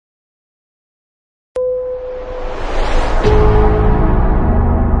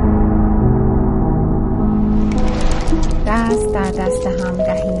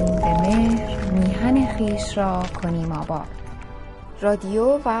هویت را کنیم آباد.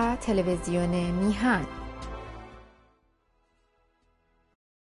 رادیو و تلویزیون میهن.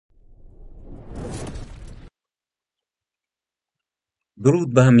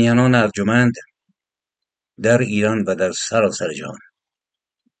 درود به همیهنان ارجمند در ایران و در سراسر جهان.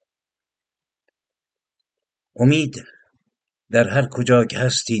 امید در هر کجا که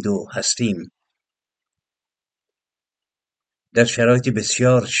هستید و هستیم، در شرایط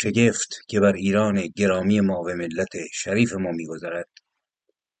بسیار شگفت که بر ایران گرامی ما و ملت شریف ما می‌گذرد،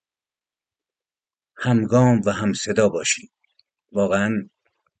 همگام و همصدا باشیم. واقعا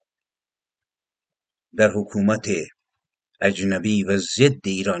در حکومت اجنبی و ضد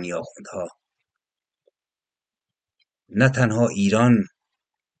ایرانی آخوندها نه تنها ایران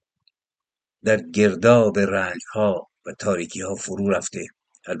در گرداب رنج‌ها و تاریکیها فرو رفته،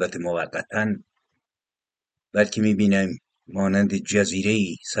 البته موقتاً، بلکه می‌بینیم مانند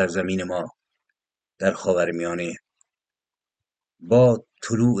جزیره‌ای سرزمین ما در خاورمیانه با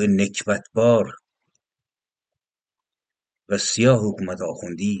طلوع نکبتبار و سیاه حکومت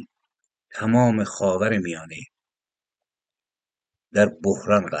آخوندی تمام خاورمیانه در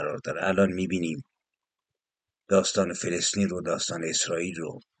بحران قرار داره. الان می‌بینیم داستان فلسطین رو، داستان اسرائیل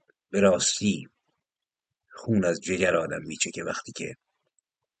رو، به راستی خون از جگر آدم میچکه وقتی که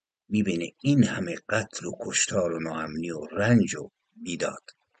می‌بینه این همه قتل و کشتار و ناامنی و رنج و بیداد.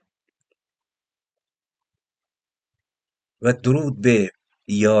 و درود به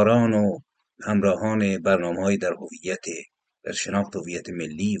یاران و همراهان برنامه‌های در هویت، در شناخت هویت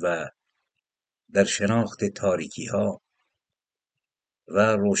ملی و در شناخت تاریکیها و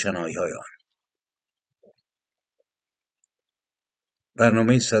روشنائیهای آن.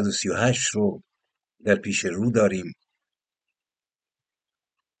 برنامه 138 رو در پیش رو داریم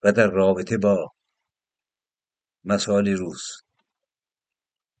و در رابطه با مسائل روز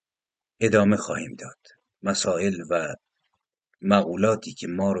ادامه خواهیم داد. مسائل و مقولاتی که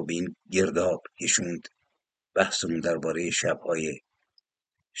ما رو به این گرداب کشوند. بحثمون درباره شب‌های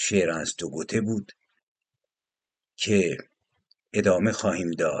شعر از دو گوته بود که ادامه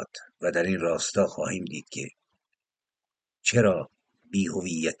خواهیم داد و در این راستا خواهیم دید که چرا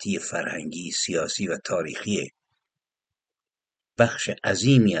بی‌هویتی فرهنگی، سیاسی و تاریخی بخش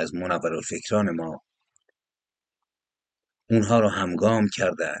عظیمی از منورالفکران ما اونها رو همگام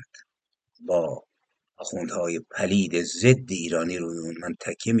کردند با آخوندهای پلید ضد ایرانی. روی اون من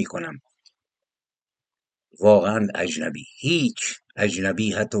تکیه میکنم. واقعا اجنبی، هیچ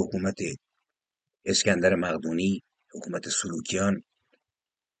اجنبی، حتی حکومت اسکندر مقدونی، حکومت سلوکیان،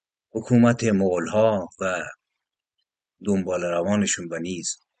 حکومت مغول‌ها و دنبال روانشون و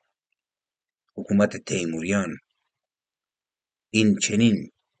نیز حکومت تیموریان، این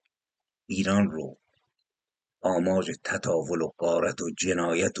چنین ایران رو آماج تطاول و غارت و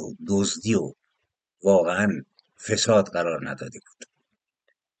جنایت و دزدی و واقعا فساد قرار نداده بود.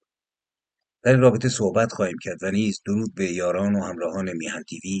 در این رابطه صحبت خواهیم کرد و نیز درود به یاران و همراهان میهن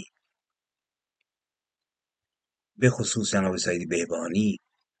تیوی، به خصوص جناب سعید بهبانی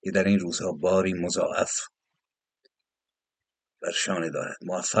که در این روزها باری مضاعف بر شانه دارد.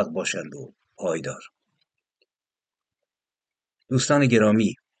 موفق باشند و پایدار. دوستان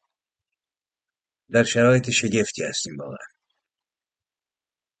گرامی، در شرایط شگفتی هستیم واقعا.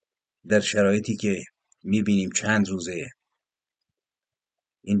 در شرایطی که میبینیم چند روزه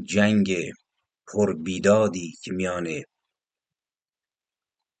این جنگ پربیدادی که میان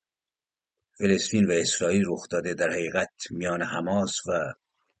فلسطین و اسرائیل رخ داده، در حقیقت میان حماس و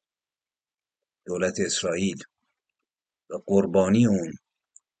دولت اسرائیل، و قربانی اون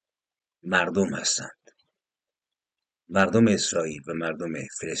مردم هستند، مردم اسرائیل و مردم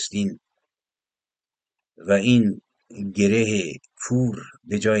فلسطین. و این گره کور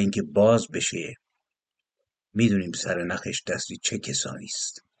به جای اینکه باز بشه، میدونیم سر نخش دستی چه کسانی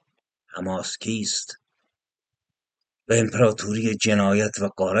است. حماس کیست؟ و امپراتوری جنایت و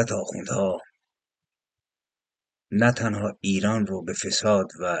غارت آخوندها نه تنها ایران رو به فساد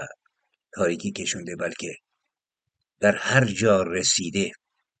و تاریکی کشونده، بلکه در هر جا رسیده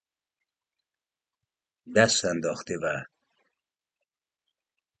دست انداخته و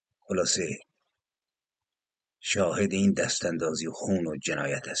خلاصه شاهد این دستاندازی و خون و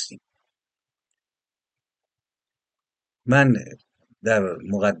جنایت هستیم. من در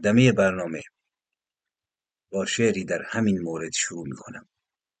مقدمه برنامه با شعری در همین مورد شروع میکنم.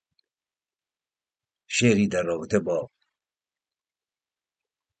 شعری در رابطه با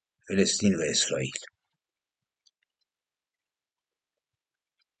فلسطین و اسرائیل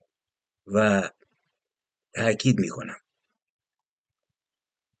و تأکید میکنم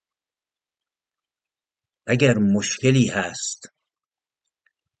اگر مشکلی هست،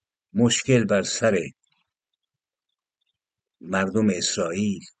 مشکل بر سر مردم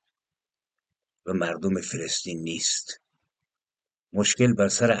اسرائیل و مردم فلسطین نیست. مشکل بر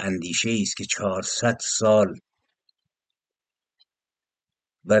سر اندیشه‌ای است که 400 سال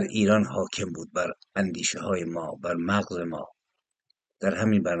بر ایران حاکم بود، بر اندیشه‌های ما، بر مغز ما. در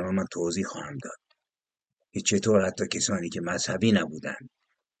همین برنامه من توضیح خواهم داد که چطور حتی کسانی که مذهبی نبودند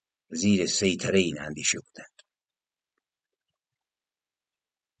زیر سیطره این اندیشه بودند.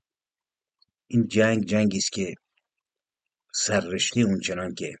 این جنگی است که سررشته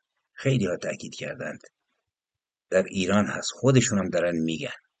اونچنان که خیلی ها تاکید کردند در ایران هست، خودشون هم دارن میگن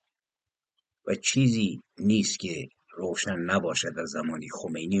و چیزی نیست که روشن نباشد. از زمانی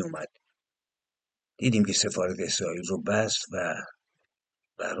خمینی اومد دیدیم که سفارت اسرائیل رو بست و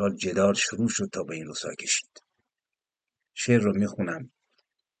به هر حال جدال شروع شد تا به این روزا کشید. شعر رو میخونم.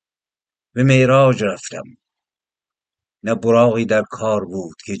 به معراج رفتم، نه براقی در کار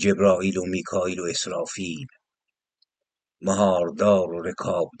بود که جبرائیل و میکائیل و اسرافیل مهاردار و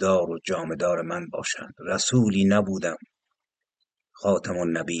رکابدار و جامدار من باشند. رسولی نبودم خاتم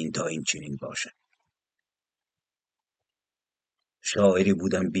النبیین تا این چنین باشد. شاعری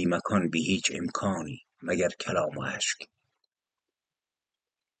بودم بی مکان بی هیچ امکانی مگر کلام و اشک.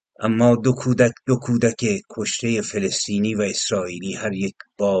 اما دو کودک کشته فلسطینی و اسرائیلی هر یک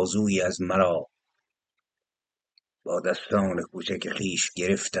بازویی از مرا با دستان کوچک خویش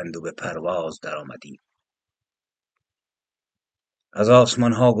گرفتند و به پرواز درآمدیم. از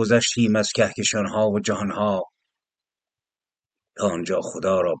آسمان‌ها گذشتیم، از کهکشان‌ها و جهان‌ها، تا آنجا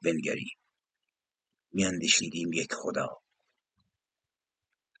خدا را بنگریم. میاندیشیدیم یک خدا،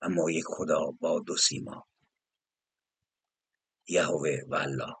 اما یک خدا با دو سیما، یهوه و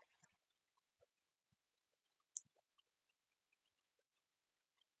الله.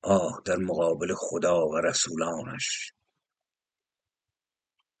 آه در مقابل خدا و رسولانش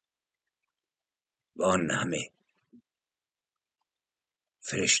و آن همه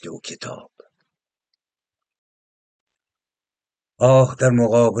فرشته و کتاب. آه در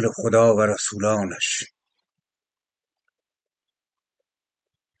مقابل خدا و رسولانش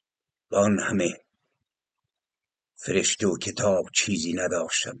و آن همه فرشته و کتاب چیزی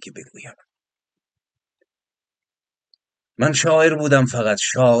نداشتم که بگویم. من شاعر بودم، فقط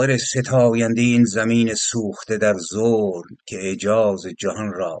شاعر ستاینده این زمین سوخته در ظلم که اعجاز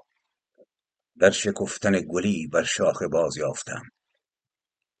جهان را در شکفتن گلی بر شاخه باز یافتم.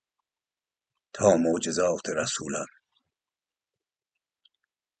 تا معجزات رسولان،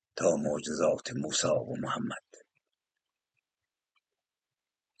 تا معجزات موسی و محمد،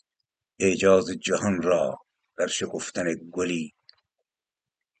 اعجاز جهان را در شکفتن گلی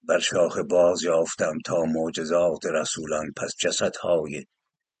بر شاخه باز یافتم. تا معجزات رسولان، پس جسدهای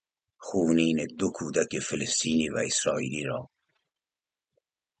خونین دو کودک فلسطینی و اسرائیلی را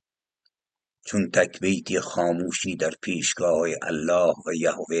چون تک بیتی خاموشی در پیشگاه الله و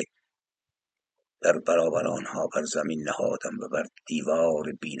یهوه در برابر آنها بر زمین نهادم و بر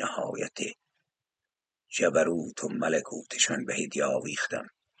دیوار بی‌نهایت جبروت و ملکوتشان به هدیه آویختم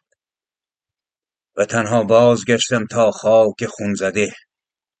و تنها بازگشتم تا خاک خونزده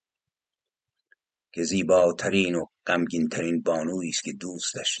که زیباترین و غمگین‌ترین بانویی است که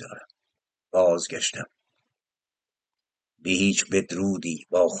دوستش دارم. بازگشتم بی هیچ بدرودی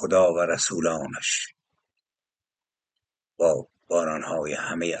با خدا و رسولانش، با بارانهای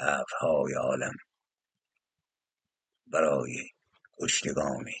همه ابرهای عالم برای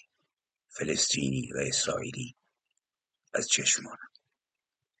کشتگان فلسطینی و اسرائیلی از چشمانم.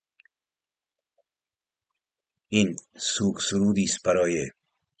 این سوگ سرودی است برای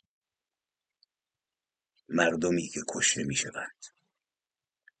مردمی که کشته میشوند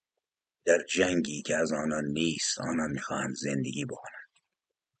در جنگی که از آنان نیست. آنان میخواهند زندگی بکنند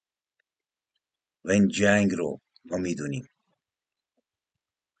و این جنگ رو ما میدونیم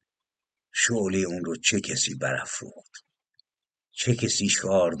شعله اون رو چه کسی برافروخت، چه کسی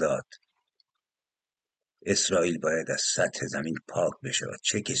شعار داد اسرائیل باید از سطح زمین پاک بشود،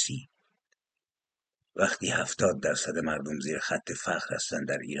 چه کسی وقتی 70% مردم زیر خط فقر هستند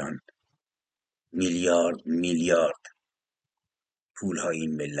در ایران میلیارد پولهای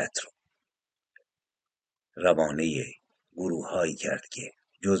این ملت رو روانه گروه‌هایی کرد که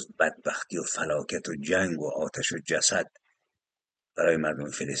جز بدبختی و فلاکت و جنگ و آتش و جسد برای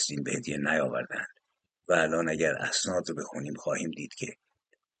مردم فلسطین به هدیه نیاوردند. و الان اگر اسناد رو بخونیم خواهیم دید که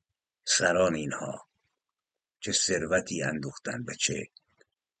سران اینها چه ثروتی اندوختند و چه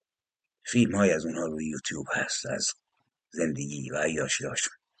فیلم‌های از اونها روی یوتیوب هست از زندگی و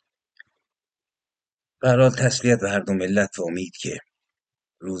عیاشی‌هاشون. به هر حال تسلیت به هر دو ملت و امید که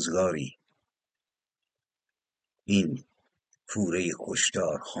روزگاری این کوره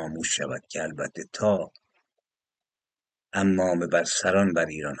کشتار خاموش شود که البته تا امامه بر سران بر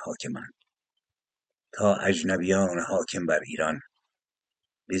ایران حاکمند، تا اجنبیان حاکم بر ایران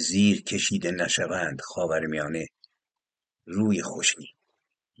به زیر کشیده نشوند. خاورمیانه روی خوشی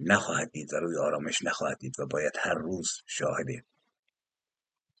نخواهد دید و روی آرامش نخواهد دید و باید هر روز شاهد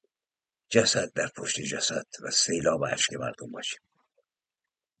جسد در پشت جسد و سیلاب اشک مردم باشیم.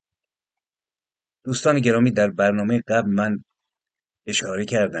 دوستان گرامی، در برنامه قبل من اشاره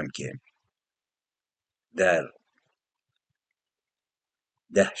کردم که در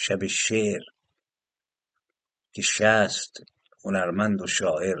 10 شب شعر که 60 هنرمند و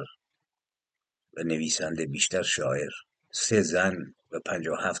شاعر و نویسنده، بیشتر شاعر، 3 زن و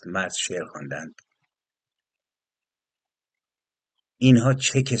 57 مرد شعر خواندند. اینها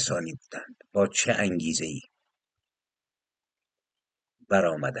چه کسانی بودند؟ با چه انگیزه‌ای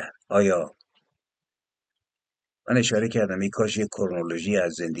برآمدند؟ آیا من اشاره کردم ای کاش یک کرونولوژی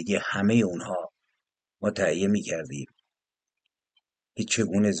از زندگی همه اونها ما تهیه می‌کردیم که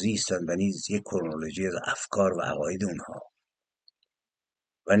چگونه زیستند و نیز یک کرونولوژی از افکار و عقاید اونها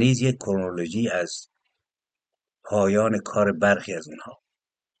و نیز یک کرونولوژی از پایان کار برخی از اونها،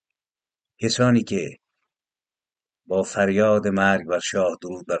 کسانی که با فریاد مرگ بر شاه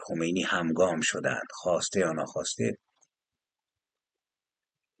درود بر خمینی همگام شدند، خواسته یا ناخواسته،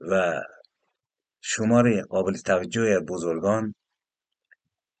 و شمار قابل توجهی از بزرگان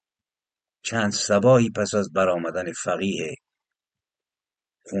چند صباحی پس از برآمدن فقیه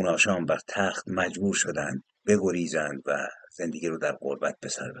خوناشام بر تخت مجبور شدند بگریزند و زندگی رو در غربت به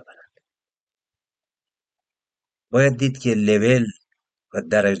سر ببرند. باید دید که لول و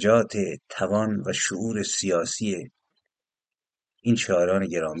درجات توان و شعور سیاسی این شاعران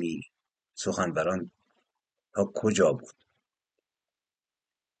گرامی، سخنوران، تا کجا بود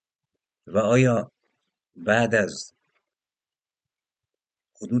و آیا بعد از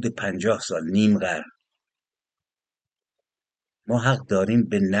حدود 50 سال، نیم قرن، ما حق داریم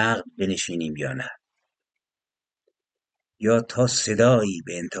به نقد بنشینیم یا نه؟ یا تا صدایی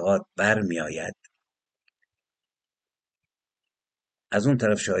به انتقاد برمی آید از اون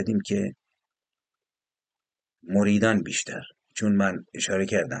طرف شاهدیم که مریدان بیشتر، چون من اشاره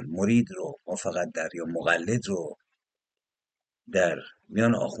کردم مرید رو ما فقط در، یا مقلد رو در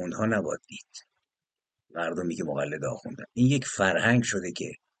میان آخوندها نباید دید، مردمی که مقلد آخوندن. این یک فرهنگ شده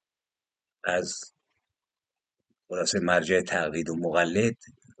که از خلاصه مرجع تقلید و مقلد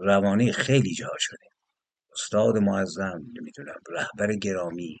روانه خیلی جاها شده. استاد معظم، نمیدونم رهبر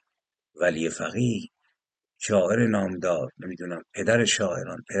گرامی، ولی فقیه، شاعر نامدار، نمیدونم پدر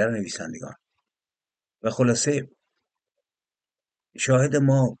شاعران، پدر نویسندگان، و خلاصه شاهد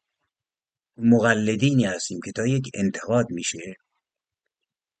ما مقلدینی هستیم که تا یک انتقاد میشه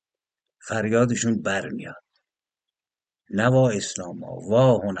فریادشون برمیاد: نوا اسلاما،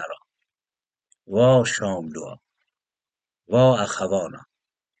 وا هنرا، وا شاملوها، وا اخوانا.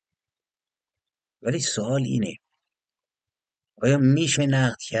 ولی سوال اینه: آیا میشه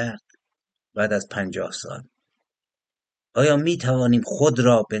نقد کرد بعد از 50 سال؟ آیا میتوانیم خود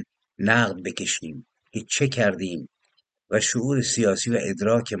را به نقد بکشیم که چه کردیم و شعور سیاسی و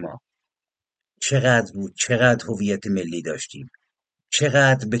ادراک ما چقدر بود، چقدر هویت ملی داشتیم،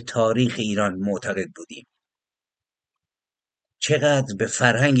 چقدر به تاریخ ایران معتقد بودیم، چقدر به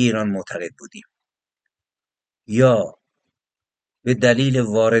فرهنگ ایران معتقد بودیم؟ یا به دلیل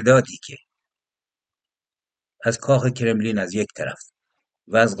وارداتی که از کاخ کرملین از یک طرف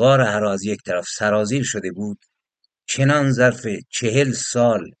و از غار حرا از یک طرف سرازیر شده بود، چنان ظرف 40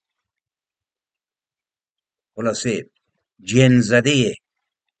 سال خلاصه جن زده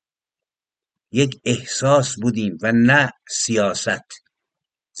یک احساس بودیم و نه سیاست.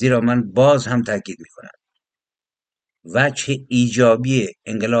 زیرا من باز هم تاکید میکنم وجه ایجابی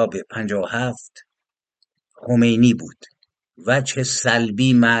انقلاب 57 خمینی بود، وجه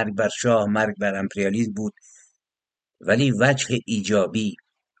سلبی مرگ بر شاه، مرگ بر امپریالیسم بود، ولی وجه ایجابی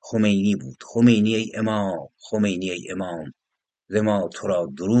خمینی بود. خمینی ای امام، خمینی ای امام، ز ما تو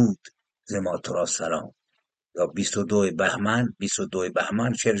را درود، ز ما تو را سلام. یا 22 بهمن، 22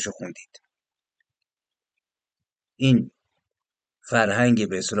 بهمن شعرشو خوندید. این فرهنگ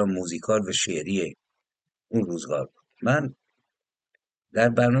به اصطلاح موزیکال و شعری اون روزگار بود. من در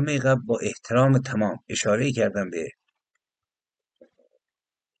برنامه قبل با احترام تمام اشاره کردم به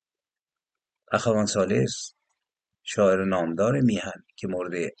اخوان ثالث، شاعر نامدار میهن که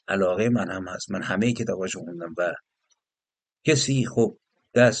مورد علاقه من هم هست. من همه کتاباشو خوندم و کسی خب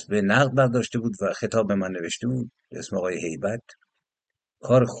دست به نقد برداشته بود و خطاب به من نوشته بود به اسم آقای هیبت.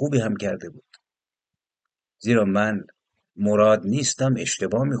 کار خوبی هم کرده بود، زیرا من مراد نیستم،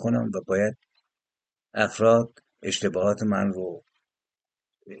 اشتباه میکنم و باید افراد اشتباهات من رو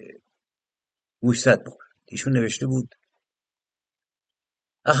گوشزد بکنن. ایشون نوشته بود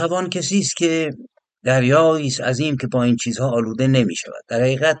اخوان کسی است که دریایی است عظیم که با این چیزها آلوده نمی شود. در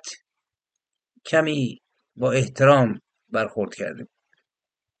حقیقت کمی با احترام برخورد کرده.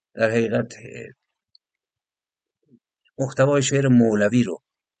 در حقیقت محتوای شعر مولوی رو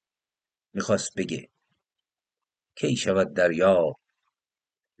میخواست بگه. کی شود دریا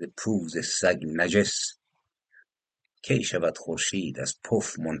ز پوز سگ نجس، کی شود خورشید از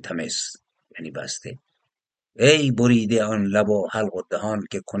پف ملتمس، یعنی بسته. ای بریده آن لب و حلق و دهان،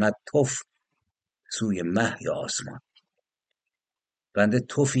 که کند تف سوی مه یا آسمان. بنده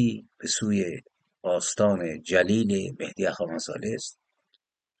تفی به سوی آستان جلیل مهدی اخوان ثالث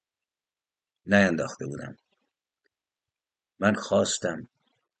نینداخته بودم. من خواستم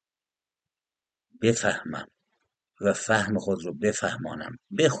بفهمم و فهم خود رو بفهمانم،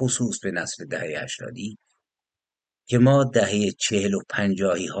 به خصوص به نسل دهه 80 که ما دهه 40 و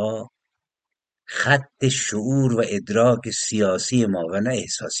 50 ها خط شعور و ادراک سیاسی ما و نه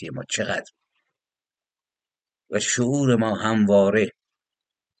احساسی ما چقدر، و شعور ما همواره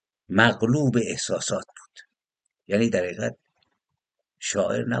مغلوب احساسات بود. یعنی در حقیقت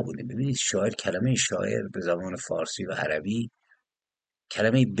شاعر نبودیم. ببینید کلمه شاعر به زبان فارسی و عربی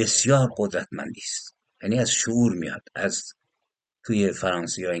کلمه بسیار قدرتمندی است. یعنی از شعور میاد. از توی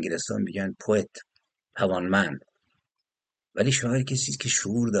فرانسه یا انگلستان میگن پوئت، توانمند. ولی شاعر کسی که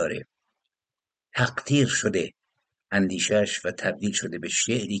شعور داره، تقطیر شده اندیشش و تبدیل شده به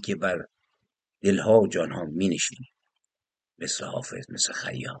شعری که بر دلها و جانها می نشینه، مثل حافظ، مثل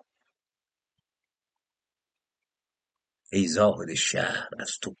خیام. ای زاهد شهر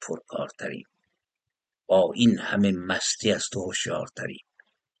از تو پرکارتریم، با این همه مستی از تو هوشیارتریم.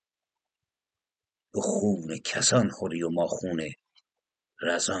 تو خون کسان خوری و ما خون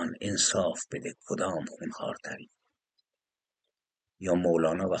رزان، انصاف بده کدام خونخوارتریم. یا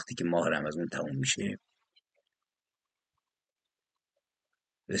مولانا وقتی که ماه رمضان تموم میشه،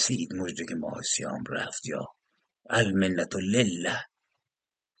 رسید مژده که ماه سیام رفت، یا المنت لله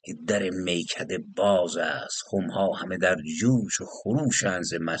که در میکده باز است، خمها همه در جوش و خروشند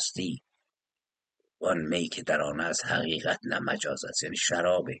ز مستی، وان می که در آن از حقیقت نه مجاز است. یعنی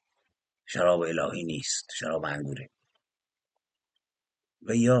شراب الهی نیست، شراب انگوره.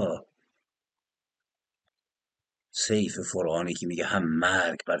 و یا سیف فرقانی که میگه هم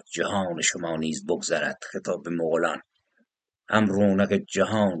مرگ بر جهان شما نیز بگذرد، خطاب به مغولان، هم رونق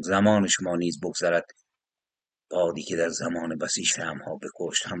جهان زمان شما نیز بگذرد، بادی که در زمان بسی شمعها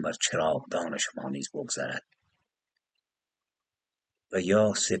بکشت، هم بر چراغدان شما نیز بگذرد. و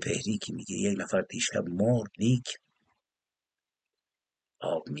یا سپهری که میگه یک نفر دیشب مرد، لیک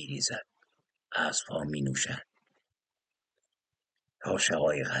آب میریزد، اسب‌ها مینوشند، تا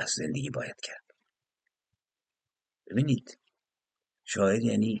شقایق هست زندگی باید کرد. ببینید شاعر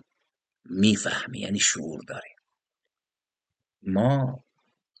یعنی میفهمی، یعنی شعور داره. ما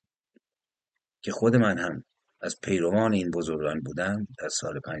که خود من هم از پیروان این بزرگان بودم در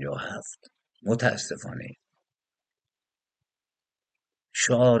سال 57، متاسفانه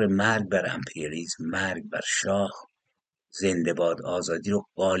شعار مرگ بر امپریالیسم، مرگ بر شاه، زنده باد آزادی رو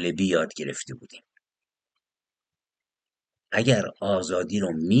قالبی یاد گرفته بودیم. اگر آزادی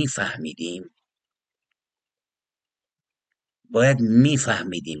رو میفهمیدیم، باید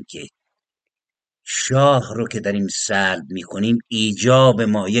میفهمیدیم که شاه رو که داریم سلب میکنیم، ایجاب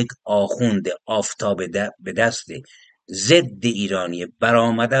ما یک آخوند آفتاب به دست ضد ایرانی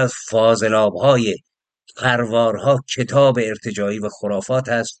برآمده از فاضلاب‌های خروارها، کتاب ارتجاعی و خرافات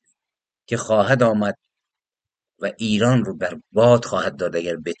است که خواهد آمد و ایران رو بر باد خواهد داد.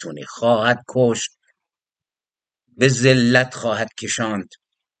 اگر بتونه خواهد کشت، به ذلت خواهد کشاند،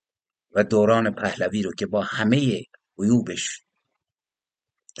 و دوران پهلوی رو که با همه عیوبش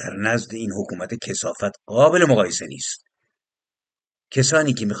در نزد این حکومت کثافت قابل مقایسه نیست.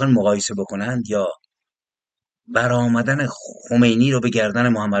 کسانی که میخوان مقایسه بکنند یا برآمدن خمینی رو به گردن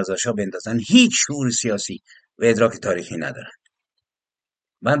محمد رضا شاه بندازن، هیچ شعور سیاسی و ادراک تاریخی ندارن.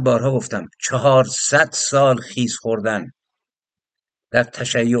 من بارها گفتم 400 سال خیز خوردن در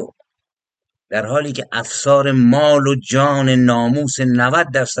تشیع، در حالی که افسار مال و جان ناموس 90%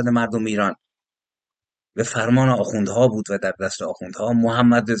 مردم ایران به فرمان آخوندها بود و در دست آخوندها.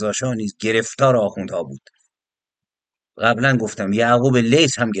 محمد رضا شاه نیز گرفتار آخوندها بود. قبلا گفتم یعقوب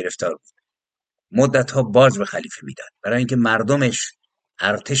لیث هم گرفتار بود، مدتها باج به خلیفه میداد، برای اینکه مردمش،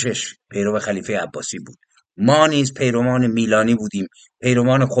 ارتشش پیرو خلیفه عباسی بود. ما نیز پیروان میلانی بودیم،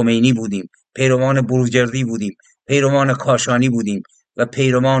 پیروان خمینی بودیم، پیروان بروجردی بودیم، پیروان کاشانی بودیم و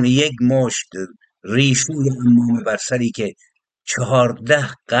پیروان یک مشت ریشوی امام بر سری که 14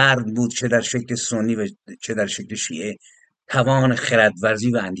 قرن بود، چه در شکل سنی و چه در شکل شیعه، توان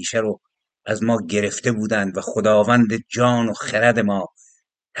خردورزی و اندیشه رو از ما گرفته بودند و خداوند جان و خرد ما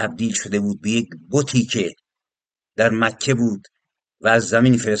تبدیل شده بود به یک بتی که در مکه بود و از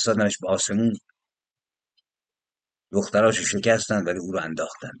زمین فرستادنش به آسمون. دختراشو شکستن ولی او رو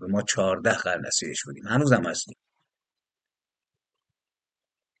انداختن و ما 14 قرن اسیرش بودیم، هنوزم هستیم.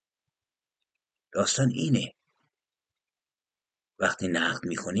 داستان اینه. وقتی نقد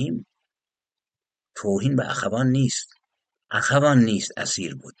میکنیم توهین به اخوان نیست. اخوان نیست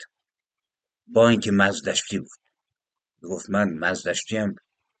اسیر بود، با اینکه مزدشتی بود. گفت من مزدشتیم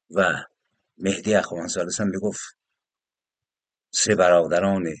و مهدی اخوان ثالث هم میگفت سه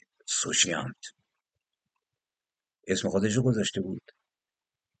برادران سوشیانت. اسم خودش رو گذاشته بود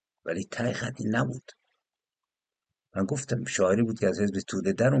ولی ته خطی نبود. من گفتم شاعری بود که از حزب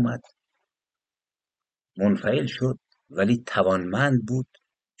توده در اومد، منفعل شد ولی توانمند بود،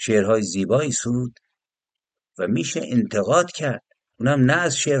 شعرهای زیبایی سرود و میشه انتقاد کرد، اونم نه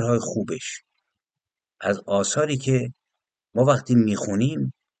از شعرهای خوبش، از آثاری که ما وقتی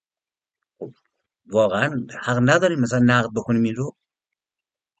میخونیم خب واقعا حق نداریم مثلا نقد بکنیم این رو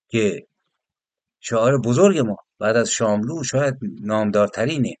که شاعر بزرگ ما بعد از شاملو شاید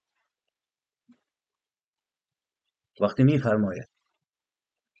نامدارترینه. وقتی میفرماید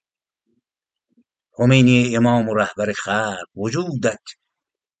خمینی امام و رهبر خلق وجودت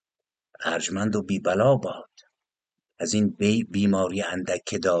ارجمند و بی بلا باد، از این بیماری اندک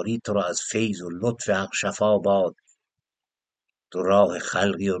که داری تو را از فیض و لطف حق شفا باد، تو راه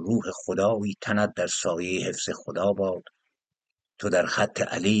خلقی و روح خدایی تنت در سایه حفظ خدا باد، تو در خط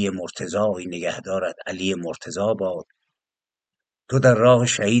علی مرتضایی نگهدارت علی مرتضا باد، تو در راه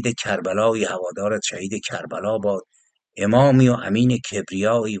شهید کربلایی هوادارت شهید کربلا باد، امامی و امین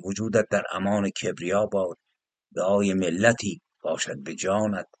کبریایی وجودت در امان کبریا باد، دعای ملتی باشد به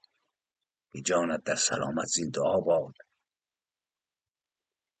جانت که جانت در سلامت زین دعا باد،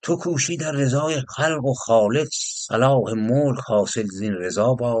 تو کوشی در رضای خلق و خالق صلاح ملک حاصل زین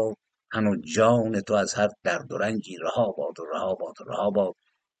رضا باد، تن و جان تو از هر درد و رنجی رها باد و رها باد و رها باد،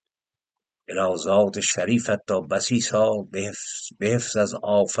 الی ذات شریفت تا بسی سال به حفظ از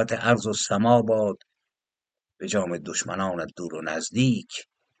آفت ارض و سما باد، به جام دشمنانت دور و نزدیک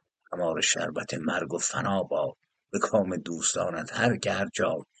همار شربت مرگ و فنا باد، به کام دوستانت هر که هر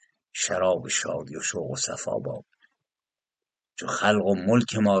جا شراب شادی و شوق و صفا باد، چو خلق و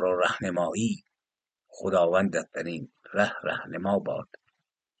ملک ما را رهنمایی خداوندت در این ره رهنما باد،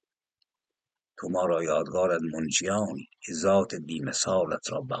 تو ما را یادگار از منجیانی که ذات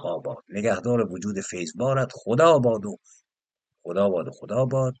بی‌مثالت را بقا باد، نگهدار وجود فیضبارت خدا باد و خدا باد و خدا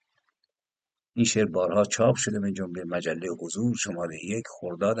باد. این شعر بارها چاپ شده من جمله مجله حضور شماره 1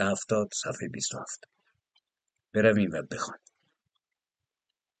 خرداد 70 صفحه 27. برویم و بخوانیم.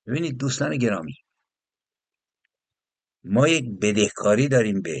 ببینید دوستان گرامی، ما یک بدهکاری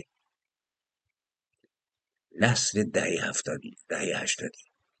داریم به نسل دهه 70 دهه 80،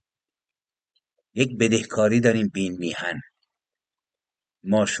 یک بدهکاری داریم به این میهن.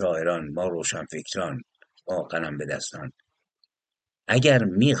 ما شاعران، ما روشنفکران، ما قلم به دستان اگر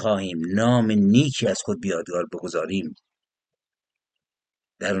میخواهیم نام نیکی از خود بیادگار بگذاریم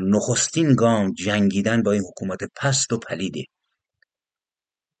در نخستین گام جنگیدن با این حکومت پست و پلیده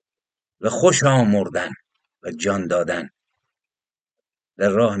و خوش آمردن و جان دادن در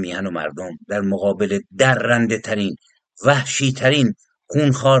راه میهن و مردم در مقابل درنده ترین وحشی ترین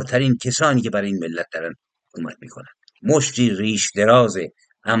خونخوارترین کسانی که برای این ملت دارن حکومت میکنن، مشتی ریش دراز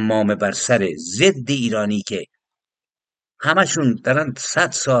عمامه بر سر ضد ایرانی که همشون دارن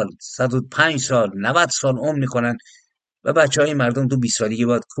 100 سال 105 سال 90 سال عمر میکنن و بچهای مردم تو 20 سالگی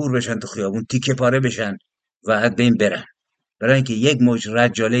باید کور بشن تو خیابون تیکه پاره بشن و از بین برن برای اینکه یک موج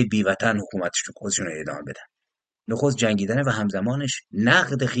رجاله بیوطن حکومتشون خودشون رو ادامه بدن. نخست جنگیدن و همزمانش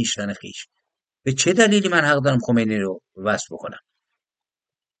نقد خیشتن خیش. به چه دلیلی من حق دارم خمینی رو وصل بکنم؟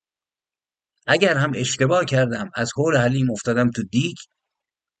 اگر هم اشتباه کردم از حول حلیم افتادم تو دیگ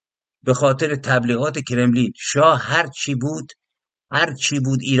به خاطر تبلیغات کرملین، شاه هر چی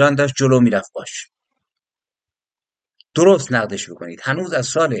بود ایران داشت جلو میرفت باش. درست نقدش بکنید. هنوز از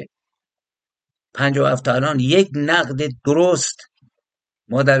سال 57 تا الان یک نقد درست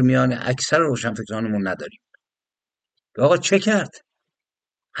ما در میان اکثر روشنفکرانمون نداریم. آقا چه کرد؟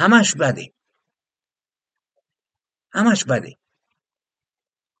 همش بده. همش بده.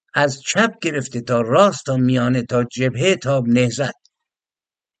 از چپ گرفته تا راست تا میانه تا جبهه تا نهضت.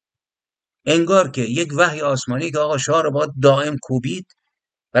 انگار که یک وحی آسمانی که آقا شاه رو باید دائم کوبید،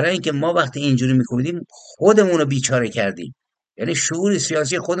 برای اینکه ما وقتی اینجوری میکوبیدیم خودمون رو بیچاره کردیم. یعنی شعور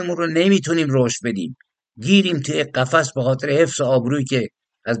سیاسی خودمون رو نمیتونیم رشد بدیم. گیریم توی قفس به خاطر حفظ آبرویی که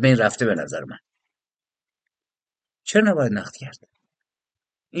از بین رفته. به نظر من چرا نباید نقد کرد؟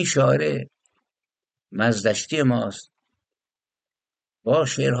 این شاعر مزدشتی ماست، با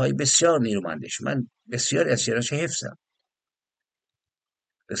شعرهای بسیار نیرومندش. من بسیاری از شعرهاش حفظم،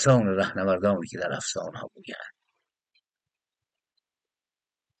 به سان رهنوردانی که در افسانه‌ها گویند.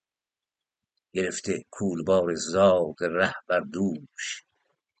 گرفته کولبار زاغ ره بر دوش،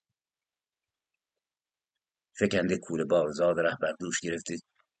 فکنده کولبار زاغ ره بر دوش، گرفته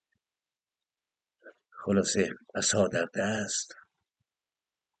خلاصه عصا در دست.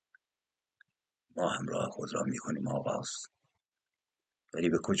 ما هم راه خود را میکنیم آغاز، ولی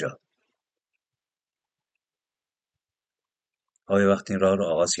به کجا؟ آیا وقتی این راه رو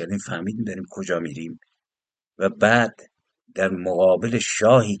آغاز کردیم فهمیدیم داریم کجا میریم؟ و بعد در مقابل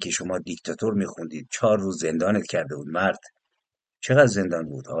شاهی که شما دیکتاتور میخوندید 4 روز زندانت کرده بود، مرد چقدر زندان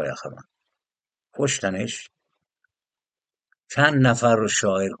بود آقای اخوان؟ کشتنش. چند نفر رو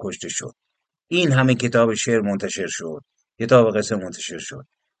شاعر کشته شد، این همه کتاب شعر منتشر شد، کتاب قصه منتشر شد.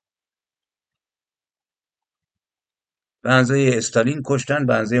 به اندازه استالین کشتن،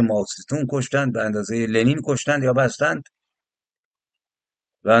 به اندازه ماوستون کشتن، به اندازه لنین کشتن یا بستند،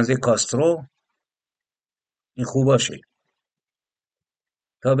 به اندازه کاسترو. این خوب باشه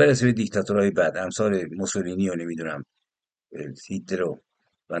تا برسه به دیکتاتورهای بعد امثال موسولینی و نمیدونم هیتلر و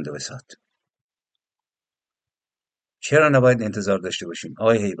بنده بسات. چرا نباید انتظار داشته باشیم؟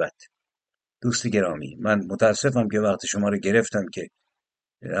 آقای هیبت، دوست گرامی، من متاسفم که وقت شما رو گرفتم که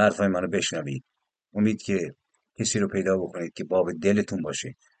حرفای منو بشنوید. امید که کسی رو پیدا بکنید که باب دلتون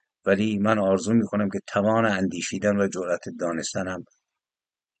باشه، ولی من آرزو میکنم که توان اندیشیدن و جرأت دانستن هم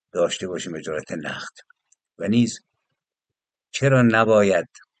داشته باشیم و جرأت نقد. و نیز چرا نباید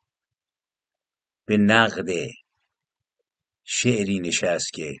به نقد شعری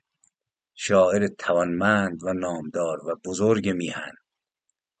نشست که شاعر توانمند و نامدار و بزرگ میهن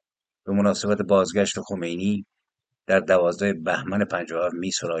به مناسبت بازگشت خمینی در 12 بهمن 57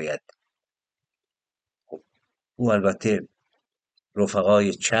 می سراید. خب او البته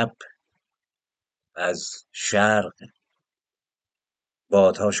رفقای چپ از شرق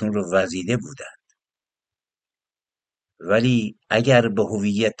بادهاشون رو وزیده بودن، ولی اگر به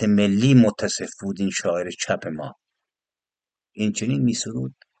هویت ملی متصف بود این شاعر چپ ما، این چنین می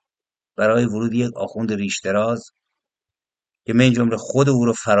سرود برای ورود یک آخوند ریشدراز که من جمله خود او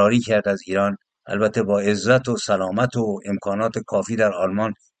رو فراری کرد از ایران، البته با عزت و سلامت و امکانات کافی در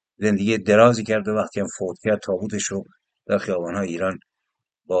آلمان زندگی درازی کرد و وقتی هم فوت کرد تابوتش رو در خیابان‌های ایران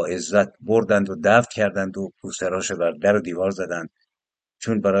با عزت بردند و دفن کردند و پوستراش بر در و دیوار زدند،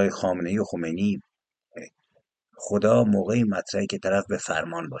 چون برای خامنه‌ای و خمینی خدا موقعی مطرحی که طرف به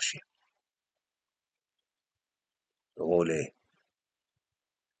فرمان باشه. به قول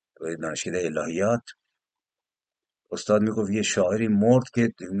دانشکده الهیات استاد میگفت یه شاعری مرد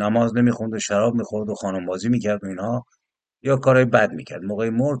که نماز نمیخوند و شراب میخورد و خانمبازی میکرد و اینها، یا کارهای بد میکرد. موقعی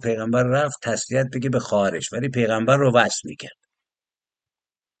مرد پیغمبر رفت تسلیت بگه به خواهرش، ولی پیغمبر رو وصل میکرد.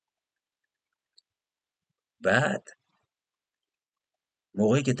 بعد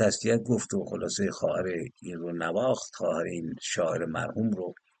موقعی که تسلیت گفت و خلاصه خواهر این رو نواخت، خواهر این شاعر مرحوم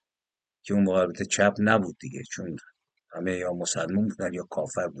رو، که اون موقع البته چپ نبود دیگه، چون همه یا مسلمان بودن یا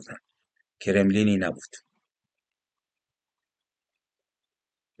کافر بودن، کرملینی نبود.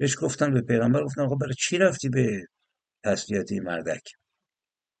 بهش گفتن، به پیغمبر گفتن آقا برای چی رفتی به تسلیت این مردک؟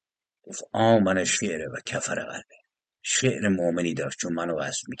 گفت آمن شعره و کفر قلبه. شعر مؤمنی داشت چون منو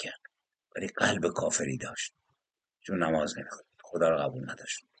وصل میکرد، ولی قلب کافری داشت چون نماز نمیخوند، خدا رو قبول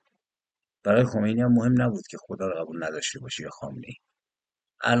نداشت. برای خمینی هم مهم نبود که خدا رو قبول نداشته باشه یا خامنه‌ای.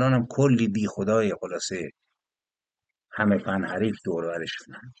 الان هم کلی بی خدای خلاصه همه فن حریف دور و برش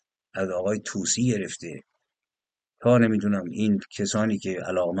کنن، از آقای طوسی گرفته تا نمیدونم این کسانی که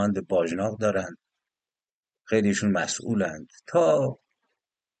علاقمند باجناق دارن خیلیشون مسئولند، تا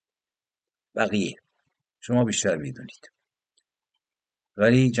بقیه شما بیشتر میدونید.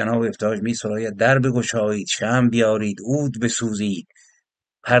 ولی جناب افتاش می سراید در بگشایید، شمع بیارید، عود بسوزید،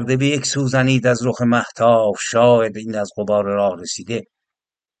 پرده به یک سوزنید از رخ مهتاب، شاید این از غبار راه رسیده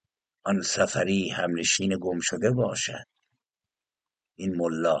آن سفری همنشین گم شده باشد. این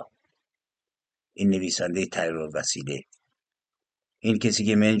ملا، این نویسنده تحریرالوسیله، این کسی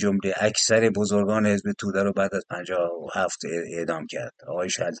که من جمله اکثر بزرگان حزب توده رو بعد از 57 اعدام کرد، آقای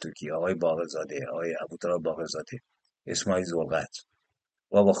شلتوکی، آقای باقرزاده، آقای ابوتراب باقرزاده، اسماعیل زلقت،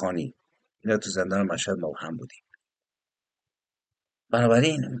 باباخانی، اینا تو زندان مشهد ما هم بودیم.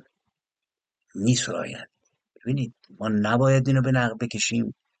 بنابراین میسراید. ببینید ما نباید اینو به نقد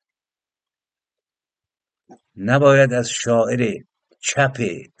بکشیم، نباید از شاعر چپ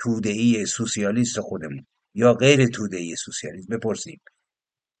توده‌ای سوسیالیست خودمون یا غیر توده‌ای سوسیالیست بپرسیم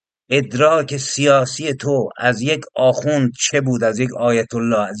ادراک سیاسی تو از یک آخوند چه بود، از یک آیت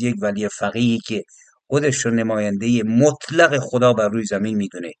الله، از یک ولی فقیهی که خودش رو نماینده مطلق خدا بر روی زمین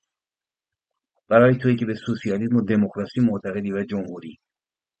میدونه، برای تویی که به سوسیالیسم و دموکراسی معتقدی و جمهوری.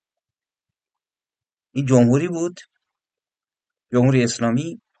 این جمهوری بود، جمهوری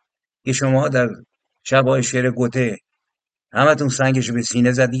اسلامی، که شما در شب‌های شعر گوته همتون سنگشو به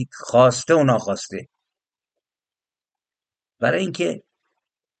سینه زدید، خواسته و ناخواسته، برای اینکه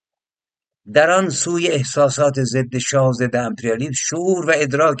در آن سوی احساسات ضد شاه و ضد امپریالیسم شعور و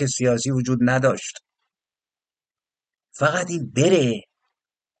ادراک سیاسی وجود نداشت. فقط این بره،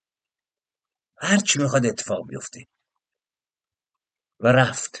 هر چی میخواد اتفاق بیفته. و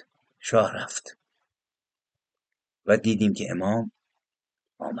رفت، شاه رفت و دیدیم که امام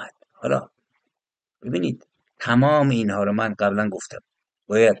آمد. حالا ببینید، تمام اینها رو من قبلا گفتم،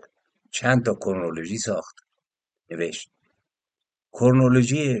 باید چند تا کرونولوژی ساخت، نوشت.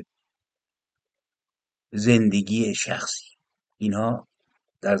 کرونولوژی زندگی شخصی، اینها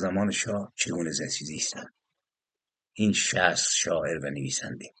در زمان شاه چگونه زیستن، این 60 شاعر و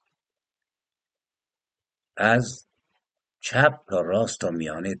نویسنده، از چپ تا راست تا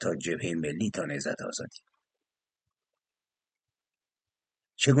میانه تا جبهه ملی تا نهضت آزادی،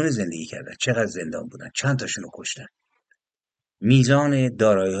 چگونه زندگی کردن، چقدر زندان بودن، چند تاشون رو کشتن، میزان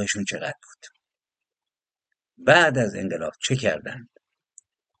دارایی‌هاشون چقدر بود، بعد از انقلاب چه کردن،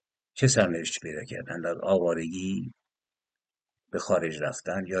 چه سرنوشتی پیدا کردن، در آوارگی به خارج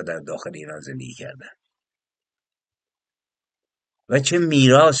رفتن یا در داخل ایران زندگی کردن و چه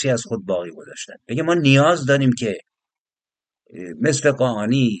میراثی از خود باقی گذاشتن. بگه ما نیاز داریم که مثل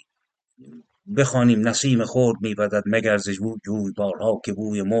قاآنی بخوانیم نسیم خرد می‌وزد مگر ز جویبارها که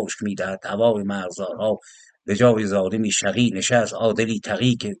بوی مشک می‌دهد هوای مرغزارها، به جای ظالمی شقی نشست عادلی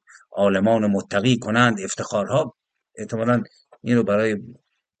تقی که عالمان متقی کنند افتخارها. احتمالاً این رو برای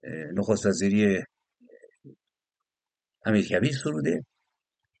نخست وزیری امیرکبیر سروده.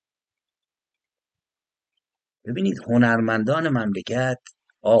 ببینید، هنرمندان مملکت،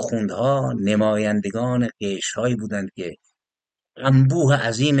 آخوندها، نمایندگان قشرهایی بودند که انبوه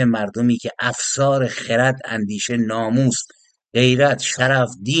عظیم مردمی که افسار خرد، اندیشه، ناموس، غیرت، شرف،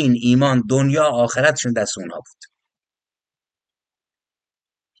 دین، ایمان، دنیا، آخرتشون دست اونها بود.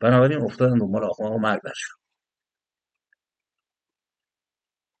 بنابراین افتادن دنبال آخوند و مرگ برشون.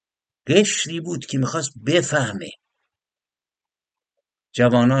 قشری بود که میخواست بفهمه،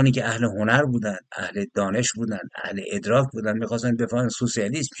 جوانانی که اهل هنر بودن، اهل دانش بودن، اهل ادراک بودن، میخواستن بفهمن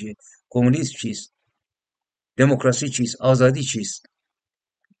سوسیالیسم چیه، کمونیسم چیست، دموکراسی چیست، آزادی چیست.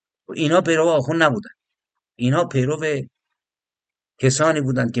 و اینا پیرو آخوند نبودن، اینا پیرو کسانی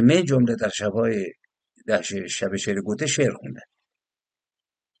بودند که من جمله در شب شعر گوته شعر خوندن.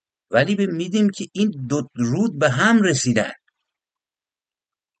 ولی میدیم که این دو رود به هم رسیدن،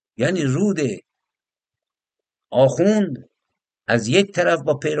 یعنی رود آخوند از یک طرف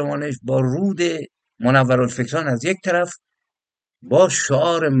با پیروانش، با رود منورالفکران از یک طرف، با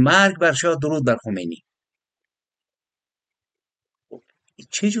شعار مرگ بر شاه درود بر خمینی.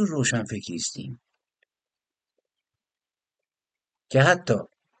 چه جور روشنفکری استیم که حتی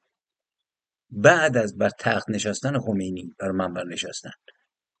بعد از بر تخت نشستن خمینی، بر منبر نشستن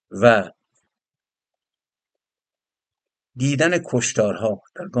و دیدن کشتارها،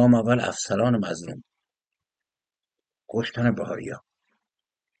 در گام اول افسران مظلوم، کشتن بهائی‌ها،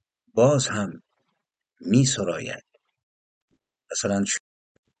 باز هم می سراید مثلا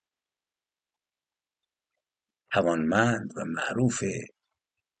توانمند و معروف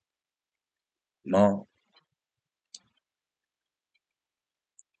ما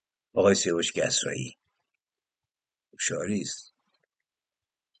آقای سیاوش کسرایی، شاعری است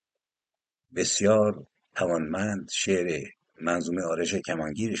بسیار توانمند. شعر منظومه آرش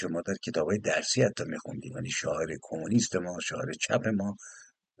کمانگیرش ما در کتاب‌های درسی حتی می‌خوندیم. یعنی شاعر کمونیست ما، شاعر چپ ما،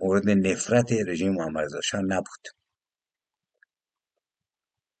 مورد نفرت رژیم محمد رضا شاه نبود.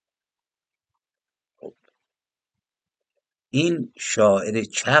 خب این شاعر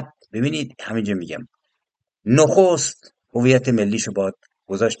چپ، ببینید همینجا میگم، نخست هویت ملیشو باید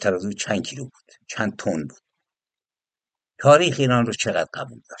گذاشت ترازو چند کیلو بود، چند تن بود، تاریخ ایران رو چقدر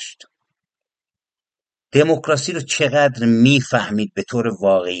قبول داشت، دموکراسی رو چقدر میفهمید به طور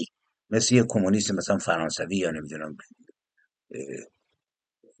واقعی، مثل یه کمونیست مثلا فرانسوی یا نمیدونم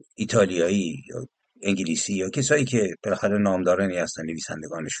ایتالیایی یا انگلیسی یا کسایی که بالاخره نامدارانی هستن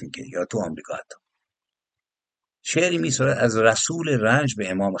نویسندگانشون، که یا تو آمریکا حتی شعری میسرد از رسول رنج به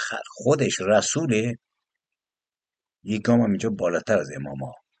امام خلق. خودش رسول، یک گام هم اینجا بالاتر از امام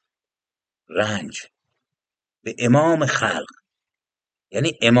ها، رنج به امام خلق،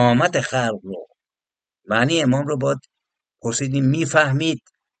 یعنی امامت خلق رو، معنی امام رو باید پرسیدیم. میفهمید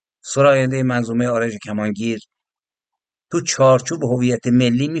سراینده منظومه آرش کمانگیر تو چارچوب هویت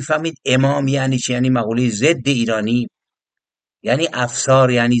ملی میفهمید امام یعنی چی؟ یعنی مقوله ضد ایرانی، یعنی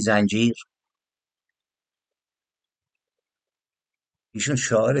افسار، یعنی زنجیر. ایشون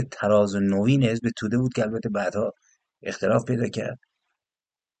شاعر تراز نوین حزب توده بود که البته بعدها اختلاف پیدا کرد.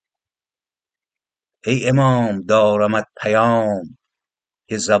 ای امام دارمت پیام،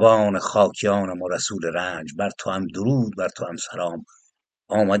 که زبان خاکیانم و رسول رنج. بر تو هم درود، بر تو هم سلام.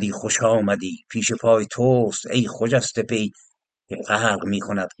 آمدی خوش آمدی، پیش پای توست ای خجسته پی. که خلق می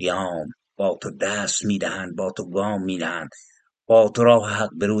کند قیام، با تو دست می دهند، با تو گام می نهند. با تو راه حق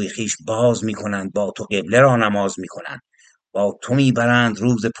به روی خویش باز می کنند، با تو قبله را نماز می کنند. با تو می برند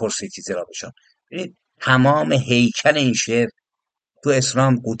روز پرستیزه را بشان. ببینید تمام هیکل این شعر تو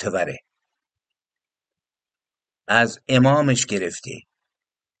اسلام قوتوره، از امامش گرفته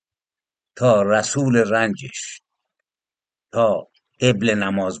تا رسول رنجش، تا قبل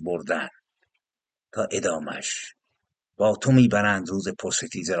نماز بردن، تا ادامش. با تو میبرند روز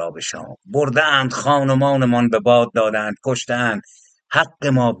پرستیزه را به شام. بردند خانمانمان به باد دادند، کشتند حق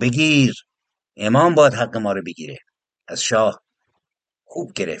ما بگیر. امام باید حق ما رو بگیره. از شاه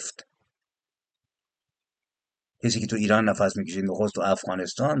خوب گرفت. کسی که تو ایران نفس میکشید، نخست تو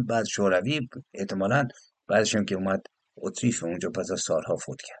افغانستان، بعد شوروی، احتمالاً بعدش هم که اومد اتریش و اونجا پس از سالها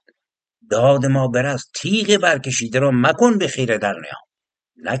فوت کرد. داد ما برست، تیغ برکشیده را مکن به خیره در نیام.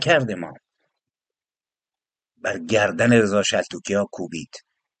 نکرد ما. بر گردن رضا شلتوکی‌ها کوبید،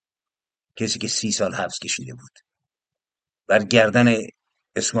 کسی که 30 سال حبس کشیده بود. بر گردن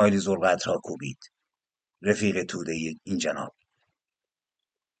اسماعیل ذوالقدرها کوبید، رفیق توده این جناب.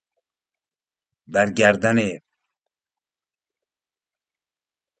 بر گردن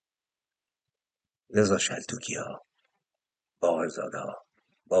رضا شلتوکی‌ها، باقرزاده‌ها،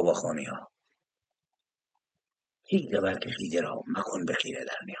 باباخانی‌ها. تیغ برکشیده را مکن به خیره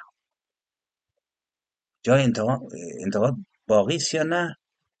در نیام. جای انتقاد باقی است یا نه؟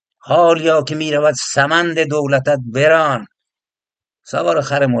 حالیا که می رود سمند دولتت بران، سوار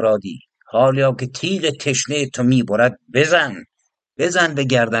خر مرادی. حالیا که تیغ تشنه تو می برد بزن. بزن به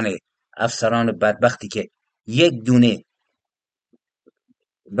گردن افسران بدبختی که یک دونه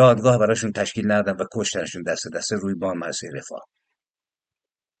دادگاه براشون تشکیل ندادن و کشتنشون دست دسته روی بام مرسه رفاه.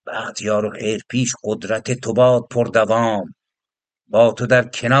 بختیار و خیر پیش قدرت تو باد پردوام. با تو در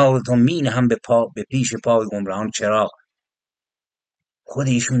کنار تو می نهم به پیش پای گمراهان چراغ. خود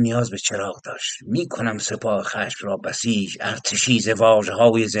ایشون نیاز به چراغ داشت. می کنم سپاه خشم را بسیج، ارتشی ز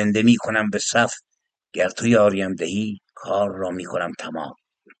واژه‌های زنده می کنم به صف. گر تو یاریم دهی کار را می کنم تمام.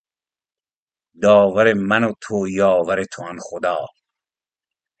 داور من و تو، یاور تو آن خدا.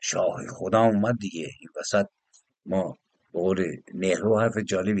 شاه خدا اومد دیگه این وسط. ما به قول نهرو حرف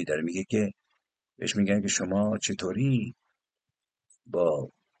جالبی داره، میگه که بهش میگن که شما چطوری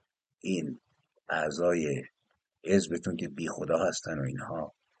با این اعضای حزبتون که بی خدا هستن و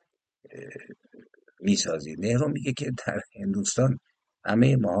اینها میسازید. نهرو میگه که در هندوستان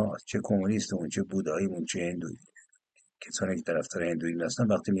همه ما، چه کمونیست اون، چه بودایی اون، چه هندوی، کسانی که طرفدار هندویی هستن،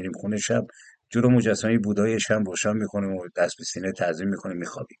 وقتی میریم خونه شب جلو مجسمه بودایی شم روشن میکنیم و دست به سینه تعظیم میکنیم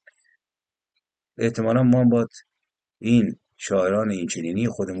میخوابیم. احتمالا ما باید این شاعران اینچنینی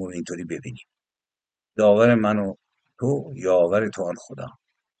خودمون رو اینطوری ببینیم. داور من و تو، یاور تو آن خدا.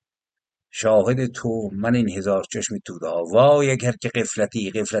 شاهد تو من این هزار چشم توده ها. وای اگر که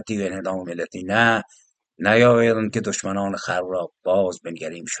غفلتی و انهدام ملتی. نه نیایدن که دشمنان خر را باز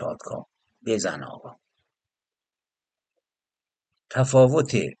بنگریم شادکام. بزن آقا.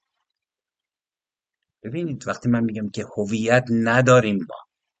 تفاوت، ببینید وقتی من میگم که هویت نداریم ما،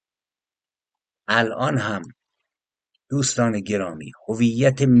 الان هم دوستان گرامی،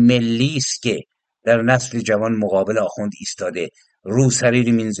 هویت ملی است که در نسل جوان مقابل آخوند ایستاده، روسری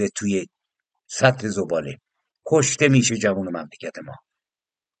رو مینزه توی سطل زباله، کشته میشه جوان مملکت ما.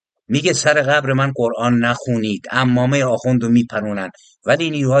 میگه سر قبر من قرآن نخونید، عمامه آخوند رو میپرونن، ولی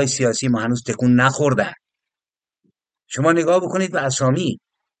نیروهای سیاسی ما هنوز تکون نخوردن. شما نگاه بکنید به اسامی: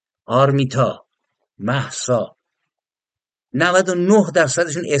 آرمیتا، مهسا،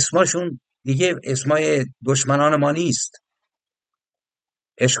 99% اسماشون دیگه اسمای دشمنان ما نیست،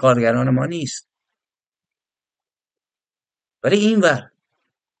 اشغالگران ما نیست. ولی اینور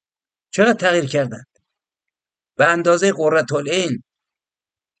چقدر تغییر کردن؟ به اندازه قرةالعین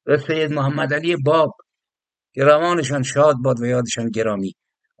و سید محمد علی باب که روانشان شاد باد و یادشان گرامی،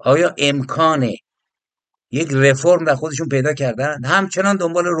 آیا امکان یک رفرم در خودشون پیدا کردن؟ همچنان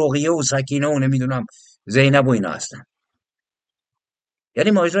دنبال رقیه و سکینه و نمیدونم زینب و اینا هستن.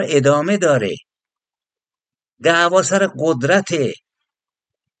 یعنی ماجرا ادامه داره. دعوا سر قدرته.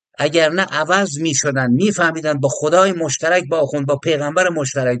 اگر نه عوض می شدن، می فهمیدن با خدای مشترک، با آخوند، با پیغمبر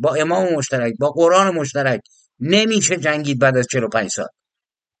مشترک، با امام مشترک، با قرآن مشترک نمیشه جنگید بعد از 45 سال.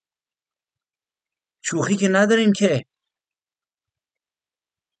 شوخی که نداریم که.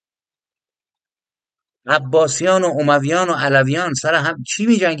 عباسیان و امویان و علویان سر هم چی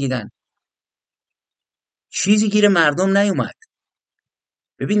می جنگیدن؟ چیزی گیر مردم نیومد.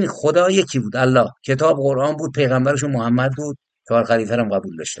 ببینید خدا یکی بود، الله، کتاب قرآن بود، پیغمبرش محمد بود، 4 خلیفه هم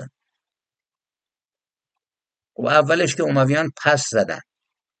قبول داشتن. و اولش که امویان پس زدن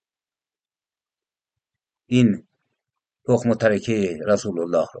این تخم و ترکه رسول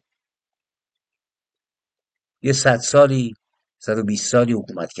الله رو، یه 100 سالی 120 سالی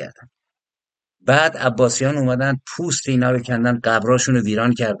حکومت کردن. بعد عباسیان اومدن پوست اینا رو کندن، قبراشون رو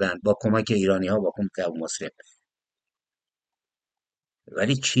ویران کردن با کمک ایرانی ها، با کمک ابو مسلم.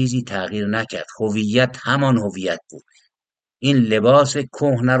 ولی چیزی تغییر نکرد. هویت همان هویت بود. این لباس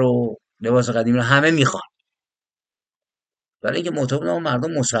کهنه رو، لباس قدیم رو همه میخوان، برای اینکه معتقدن ما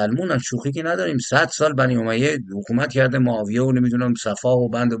مردم مسلمونن. شوخی که نداریم. 100 سال بنی امیه حکومت کرده، معاویه و نمیدونم صفا و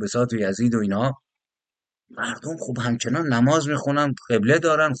بند و بساط و یزید و اینا. مردم خوب همچنان نماز میخونن، قبله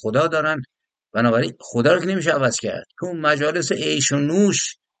دارن، خدا دارن. بنابراین خدا رو که نمیشه عوض کرد. تو مجالس عیش و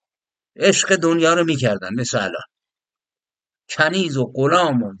نوش عشق دنیا رو میکردن، مثل الان کنیز و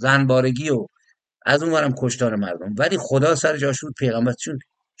غلام و زنبارگی و از اون ورم کشتار مردم. ولی خدا سر جاش بود، پیغمبر،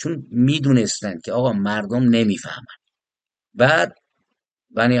 چون میدونستن که آقا مردم نمیفهمن. بعد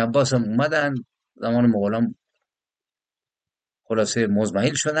بنی عباس هم اومدن زمان مغولان، خلاصه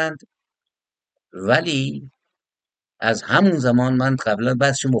مزمحل شدند. ولی از همون زمان من قبلا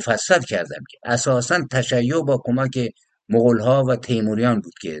بحثش مفصل کردم که اساسا تشیع با کمک مغول‌ها و تیموریان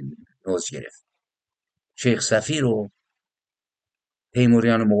بود که نوز گرفت. شیخ صفی رو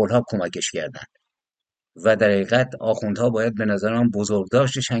تیموریان و مغول‌ها کمکش کردند و در حقیقت آخوندها باید به نظر من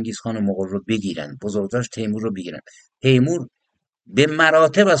بزرگداشت چنگیزخان مغول رو بگیرن، بزرگداشت تیمور رو بگیرن. تیمور به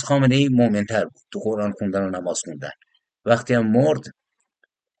مراتب از خامنه‌ای مؤمن‌تر بود تو قرآن خوندن و نماز خوندن. وقتی هم مرد،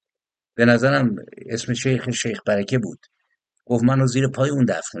 به نظرم اسم شیخ برکه بود، گفت منو زیر پای اون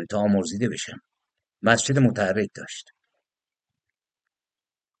دفن کنید تا آمرزیده بشم. مسجد متحرک داشت.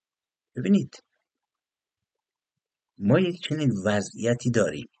 ببینید ما یک چنین وضعیتی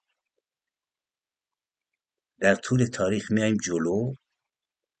داریم، در طول تاریخ میایم جلو،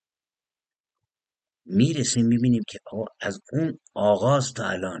 میرسیم میبینیم که آقا از اون آغاز تا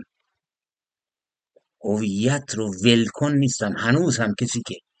الان هویت رو ولکن نیستن. هنوز هم کسی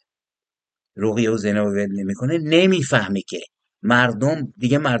که رقیه و زنا ول نمیکنه نمیفهمه که مردم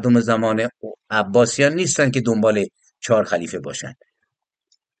دیگه مردم زمان عباسیان نیستن که دنبال 4 خلیفه باشن.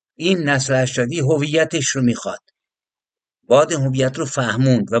 این نسل اشرافی هویتش رو میخواد، باید هویت رو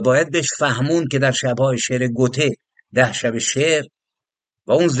فهموند و باید بهش فهموند که در شبهای شعر گوته، 10 شب شعر،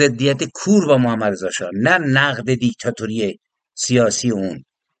 و اون ضدیت کور با محمد رضا شاه، نه نقد دیکتاتوری سیاسی اون،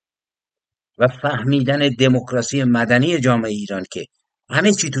 و فهمیدن دموکراسی مدنی جامعه ایران که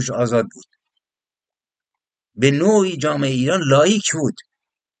همه چی توش آزاد بود. به نوعی جامعه ایران لایک بود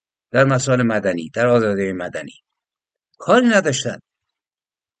در مسائل مدنی، در آزادی مدنی کاری نداشتن.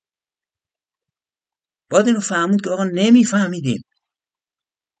 باید اینو فهموند که آقا نمیفهمیدیم.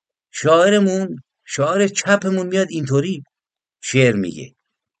 شاعرمون، شاعر چپمون میاد اینطوری شعر میگه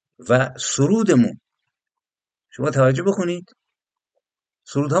و سرودمون، شما توجه بکنید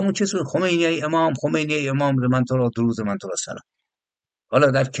سرودهامون چه سرود؟ خمینی ای امام، خمینی ای امام، من تو را درود، من تو را سلام.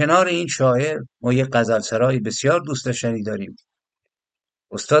 حالا در کنار این شاعر ما یک غزلسرای بسیار دوست داشتنی داریم،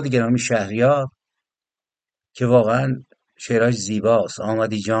 استاد گرامی شهریار، که واقعا شعرش زیباست.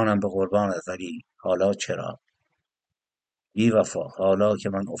 آمدی جانم به قربانت، ولی حالا چرا؟ بی وفا حالا که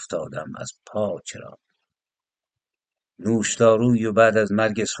من افتادم از پا چرا؟ نوشداروی و بعد از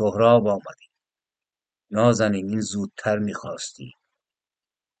مرگ سهراب آمدی، نازنین این زودتر میخواستی،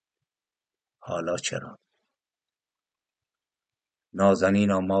 حالا چرا؟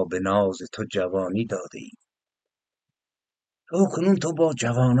 نازنینا ما به ناز تو جوانی داده ایم، تو کنون تو با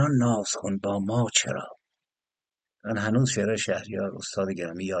جوانان ناز کن، با ما چرا؟ من هنوز شعر شهریار استاد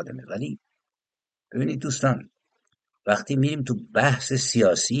گرامی یادمه. ولی ببینید دوستان، وقتی میریم تو بحث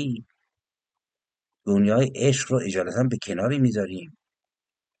سیاسی، دنیای عشق رو اجالتا به کناری میذاریم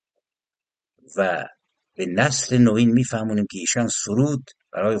و به نسل نوین میفهمونیم که ایشان سرود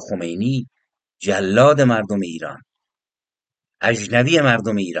برای خمینی، جلاد مردم ایران، اجنبی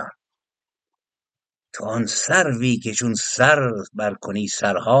مردم ایران، تو آن سروی که چون سر بر کنی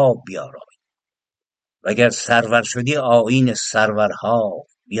سرها بیارای، وگر سرور شدی آیین سرورها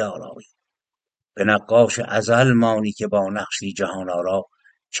بیارای، به نقاش ازل مانی که با نقشی جهان آرا،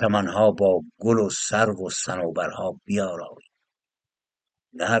 چمنها با گل و سرو و صنوبرها بیارای.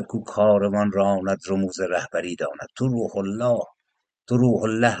 نه هر کو کاروان راند رموز رهبری داند، تو روح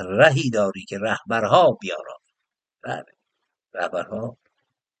الله رهی داری که رهبرها بیارای. بله، رهبرها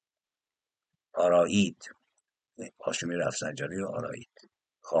آرایید، هاشمی رفسنجانی رو آرایید،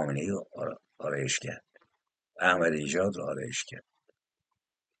 خامنه‌ای رو آرایش کرد، احمدی نژاد رو آرایش کرد،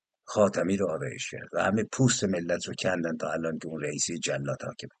 خاتمی رو آرایش کرد و همه پوست ملت رو کندن تا الان که اون رئیسی جلاد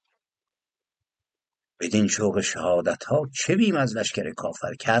حاکم. بدین شوق شهادت ها چه بیم از لشکر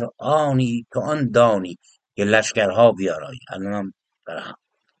کافر، کر آنی تو آن دانی که لشکرها بیارایی. الان هم در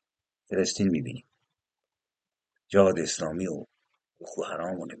فلسطین میبینیم جهاد اسلامی و بoko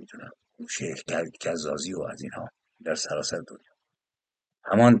حرام و نمیدونم شیخ کزازی و از اینها در سراسر دنیا.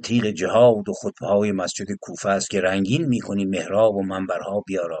 همان تیغ جهاد و خطبه های مسجد کوفه است که رنگین میکنی محراب و منبرها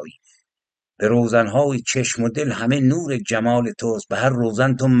بیارایی. به روزنهای چشم و دل همه نور جمال توست، به هر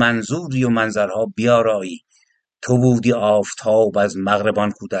روزن تو منظوری و منظرها بیارایی. تو بودی آفتاب از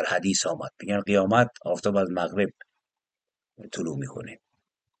مغربان کو در حدیث آمد. میگن قیامت آفتاب از مغرب طلوع میکنه.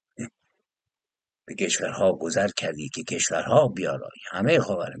 به کشورها گذر کردی که کشورها بیارایی، همه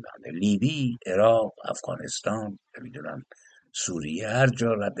خاورمیانه، لیبی، عراق، افغانستان، نمیدونم سوریه، هر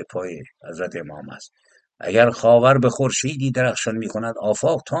جا رد پای حضرت امام است. اگر خاور به خورشیدی درخشان میکند،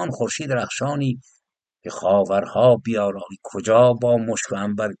 آفاق تان خورشید درخشانی که خاورها بیارایی. کجا با مشک و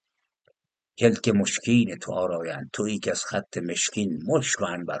عنبر کلک مشکین تو آرایند، تویی که از خط مشکین مشک و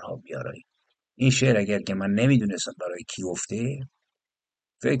عنبرها بیارایی. این شعر اگر که من نمیدونستم برای کی گفته،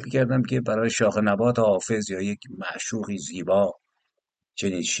 فکر میکردم که برای شاخ نبات حافظ یا یک معشوقی زیبا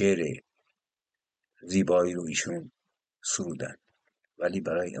چنین شعر زیبایی رو ایشون سرودن، ولی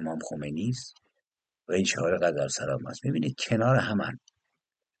برای امام خمینی است و این شعار غزل سلام است. میبینید کنار همان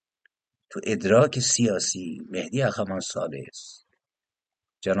تو ادراک سیاسی مهدی اخوان ثالث،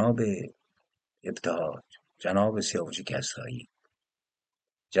 جناب ابتهاج، جناب سیاوش کسرایی،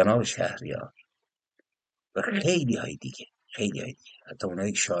 جناب شهریار و خیلی های دیگه، خیلی های دیگه، حتی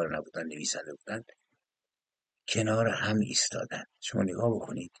اونایی که شاعر نبودن نویسنده بودن، کنار هم ایستادن. شما نگاه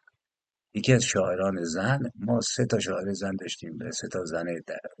بکنید، یکی از شاعران زن، ما 3 تا شاعر زن داشتیم، 3 تا زن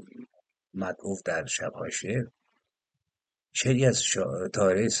مدعو در شب‌های شعر. شعری از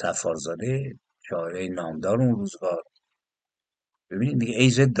طاهره صفارزاده، شاعره نامدار اون روزگار. ببینید میگه ای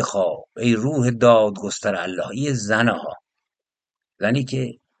ضد خواب، ای روح دادگستر الله. یه زنه ها، زنی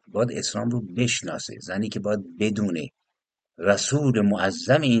که باید اسلام رو بشناسه، زنی که باید بدونه رسول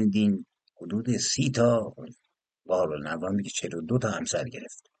معظم این دین حدود 30 تا بهارالنوام میگه 42 تا همسر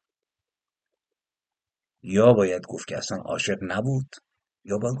گرفت. یا باید گفت که اصلا عاشق نبود،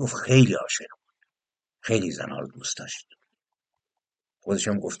 یا باید گفت خیلی عاشق، خیلی زنها رو دوست داشت. خودش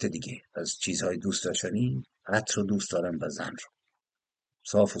هم گفته دیگه، از چیزهای دوست داشتنی عطر رو دوست دارم و زن رو.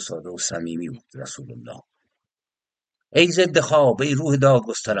 صاف و ساده و صمیمی بود رسول الله. ای ضد خواب، ای روح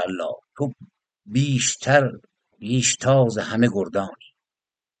دادگستر الله، تو بیشتاز همه گردانی،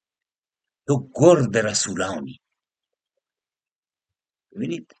 تو گرد رسولانی.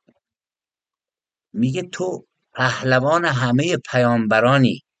 ببینید میگه تو پهلوان همه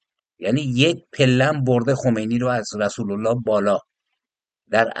پیامبرانی، یعنی یک پلم برده خمینی رو از رسول الله بالا.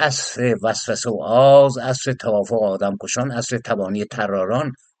 در عصر وسوسه و آز، عصر توافق آدمکشان، عصر تبانی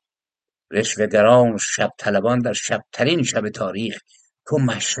طراران، رشوه‌گران و شب طلبان، در شبترین شب تاریخ تو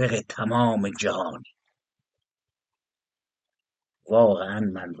مشرق تمام جهانی. واقعا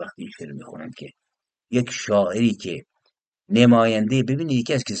من وقتی این شعر میخونم که یک شاعری که نماینده، ببینید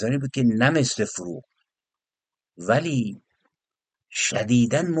یکی از کسانی بود که نه مثل فروغ ولی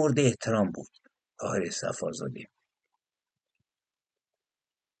شدیداً مورد احترام بود، طاهره صفارزاده.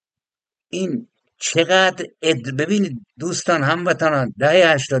 این چقدر ببینید دوستان هموطنان،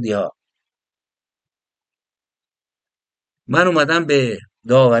 دهه 80 ها من اومدم به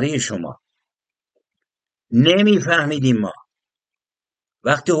داوری شما، نمیفهمیدیم ما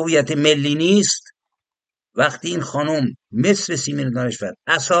وقتی هویت ملی نیست، وقتی این خانم مثل سیمین دانشور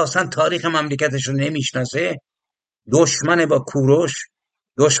اساسا تاریخ مملکتش رو نمیشناسه، دشمن با کوروش،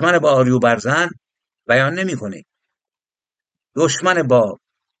 دشمن با آریو برزن بیان نمیکنه، دشمن با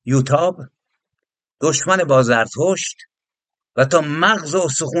یوتاب، دشمن با زرتشت و تا مغز و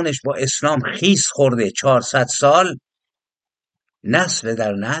سخونش با اسلام خیس خورده 400 سال، نسل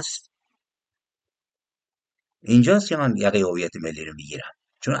در نسل. اینجاست که من یقه هویت ملی رو میگیرم،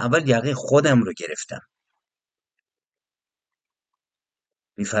 چون اول یقه خودم رو گرفتم.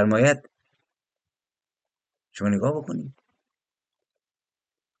 میفرماید شما نگاه بکنید،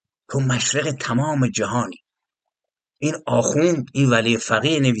 تو مشرق تمام جهانی. این آخوند، این ولی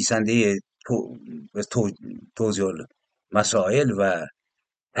فقیه نویسنده توضیح مسائل و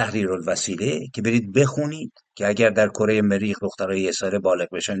تحریر الوسیله که برید بخونید که اگر در کره مریخ دخترای یه ساله بالغ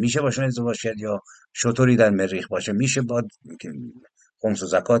بشن میشه باشون ازدواج کرد، یا شطوری در مریخ باشه میشه با خمس و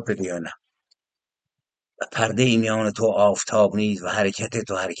زکات بده یا نه. و پرده میان تو آفتاب نیز و حرکت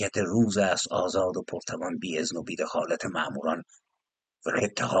تو حرکت روز است، آزاد و پرتوان، بی اذن و بی دخالت مأموران و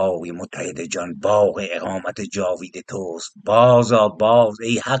خطه های متحد جان. باغ اقامت جاوید توست. بازا باز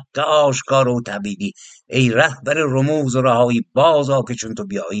ای حق آشکار و طبیعی، ای رهبر رموز و رهایی، بازا که چون تو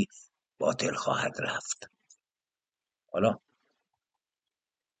بیایی باطل خواهد رفت. حالا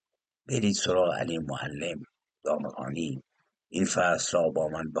برید سراغ علی معلم دامغانی. این فصل را با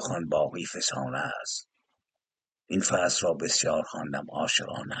من بخوان، باقی فسانه است. این فصل را بسیار خواندم،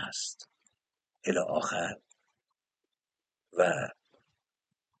 عاشقانه است الی آخر. و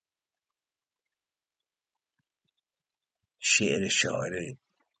شعر شاعر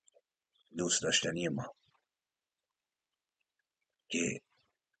دوست داشتنی ما که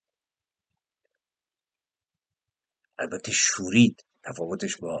البته شورید،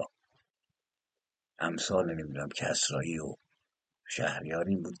 تفاوتش با امثال نمیدونم کسرایی و شهریار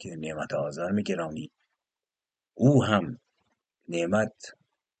این بود که نعمت آزرم گرامی، او هم نعمت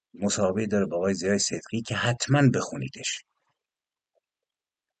مسابقه داره با آقای ضیای صدقی که حتما بخونیدش.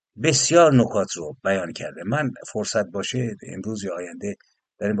 بسیار نکات رو بیان کرده. من فرصت باشه امروز یا آینده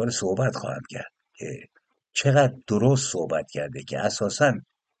در این باره صحبت خواهم کرد که چقدر درست صحبت کرده که اساساً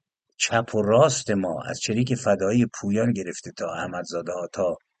چپ و راست ما از چریک فدایی پویان گرفته تا احمدزاده ها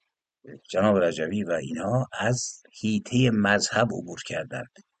تا جناب رجوی و اینها از حیطه مذهب عبور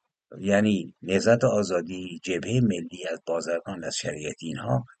کردند. یعنی نهضت آزادی، جبهه ملی از بازرگان، از شریعتی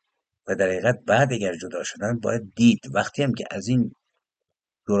اینها، و در حقیقت بعد اگر جدا شدن باید دید وقتی هم که از این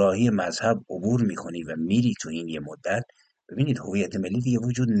دوراهی مذهب عبور میکنی و میری تو این یه مدت، ببینید هویت ملی دیگه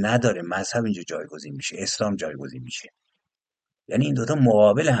وجود نداره، مذهب اینجا جایگزین میشه، اسلام جایگزین میشه. یعنی این دوتا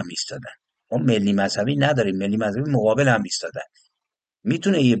مقابل هم ایستادن. ما ملی مذهبی نداریم، ملی مذهبی مقابل هم ایستادن.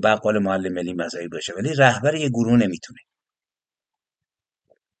 میتونه یه بقال معلم ملی مذهبی باشه ولی رهبر یه گروه نمیتونه.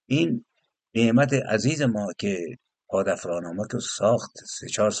 این نعمت عزیز ما که پادافران‌نامه که ساخت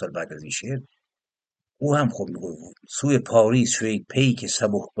 3-4 سال بعد از این شعر، او هم خب میگفت سوی پاریس شوی پیک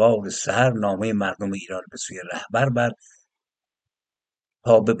سبکبار سحر، نامه مردم ایران به سوی رهبر بر،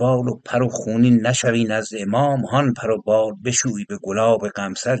 تا به بال و پر و خونین نشوی نزد امام، هان پر و بال بشوی به گلاب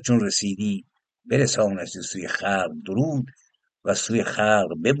غمسر، چون رسیدی برسانش سوی خلق درود، و سوی خلق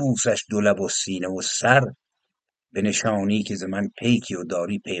ببوسش دو لب و سینه و سر، به نشانی که ز من پیکی و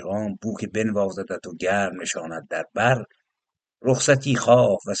داری پیغام، بو که بنوازدت و گرم نشاند در بر، رخصتی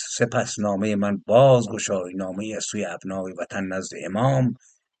خواه و سپس نامه من باز گشای، نامه از سوی ابنای وطن نزد امام،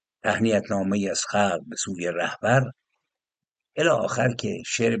 تهنیت نامه از خلق به سوی رهبر، الی آخر که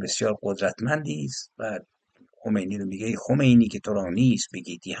شعر بسیار قدرتمندی است. و خمینی رو میگه خمینی که تو را نیست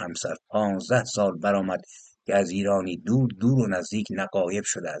بگیتی همسر، 15 سال برآمد که از ایرانی دور دور و نزدیک نقایب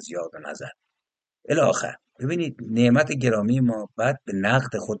شده از یاد و نظر الی آخر. ببینید نعمت گرامی ما بعد به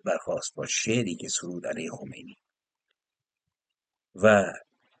نقد خود برخاست با شعری که سرود علیه خمینی، و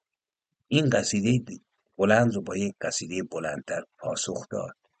این قصیده بلند رو با یک قصیده بلندتر پاسخ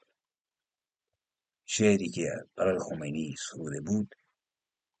داد. شعری که برای خمینی سروده بود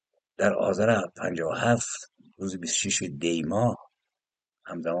در آذر 57 روز 26 دی ماه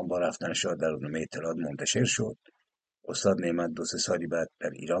همزمان با رفتن شاه در روزنامه اطلاعات منتشر شد. استاد نعمت 2-3 سالی بعد در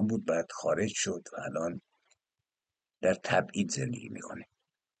ایران بود، بعد خارج شد و الان در تبعید زندگی میکنه.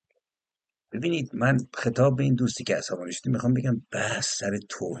 ببینید من خطاب به این دوستی که عصبانی شده میخوام بگم بحث سر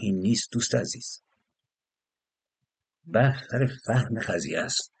توهین نیست دوست عزیز، بحث سر فهم قضیه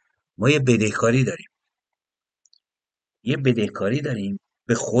است. ما یه بدهکاری داریم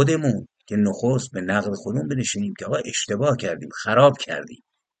به خودمون که نخست به نقد خودمون بنشینیم که آقا اشتباه کردیم، خراب کردیم،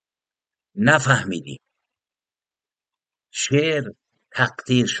 نفهمیدیم. شعر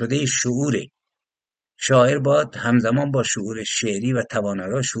تقدیر شده شعوره. شاعر باید همزمان با شعور شعری و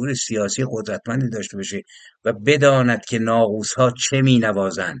توانایی شعور سیاسی قدرتمندی داشته باشه و بداند که ناقوس‌ها چه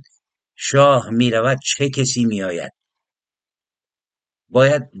می‌نوازند، شاه می‌رود چه کسی می‌آید.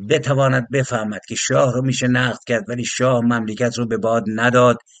 باید بتواند بفهمد که شاه رو میشه نقد کرد ولی شاه مملکت رو به باد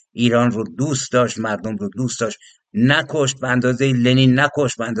نداد، ایران رو دوست داشت، مردم رو دوست داشت، نکشت به اندازه لنین،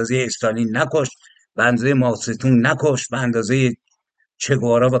 نکشت به اندازه استالین، نکشت به اندازه ماوزتونگ، نکشت به اندازه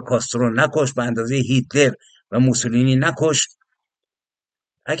چگوارا و کاسترو، نکشت به اندازه هیتلر و موسولینی، نکشت.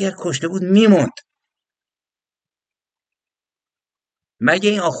 اگر کشته بود میموند. مگه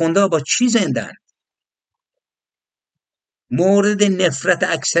این آخونده با چی زندن؟ مورد نفرت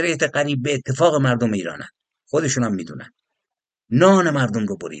اکثریت قریب به اتفاق مردم ایرانن، خودشون هم میدونن. نان مردم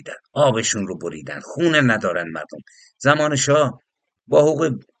رو بریدن، آبشون رو بریدن، خونه ندارن مردم. زمان شاه با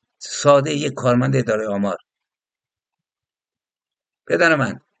حقوق ساده یک کارمند اداره آمار، پدر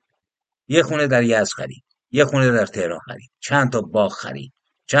من یه خونه در یزد خرید، یه خونه در تهران خرید، چند تا باغ خرید،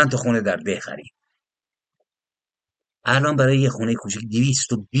 چند تا خونه در ده خرید. الان برای یه خونه کوچیک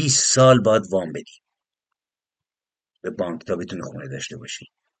 220 سال باید وام بدی به بانک تا بتونی خونه داشته باشی.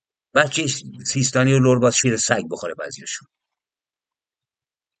 بچه سیستانی و لرباز شیر سگ بخوره بعضیاشون.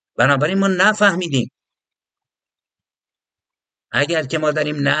 بنابراین ما نفهمیدیم. اگر که ما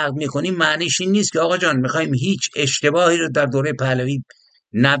داریم نقد میکنیم معنیش این نیست که آقا جان میخوایم هیچ اشتباهی رو در دوره پهلوی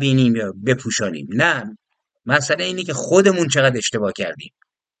نبینیم یا بپوشانیم. نه، مسئله اینه که خودمون چقدر اشتباه کردیم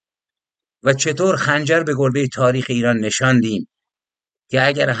و چطور خنجر به گرده تاریخ ایران نشاندیم که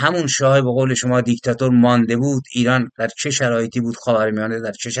اگر همون شاه به قول شما دیکتاتور مانده بود، ایران در چه شرایطی بود، خاورمیانه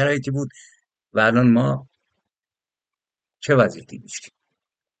در چه شرایطی بود و الان ما چه وضعیتی داشتیم.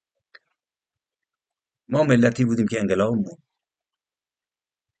 ما ملتی بودیم که انقلابمون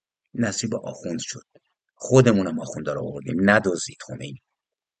نصیب آخوند شد. خودمونم آخوندا رو آوردیم، ندزدید خمینی.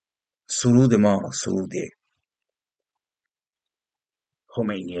 سرود ما سرود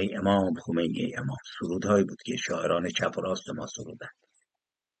خمینی ای امام، خمینی ای امام، سرودهایی بود که شاعران چپ و راست ما سرودن،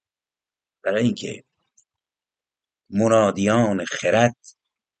 برای اینکه منادیان خرد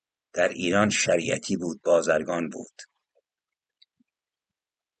در ایران شریعتی بود، بازرگان بود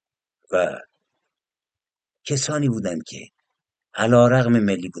و کسانی بودند که علیرغم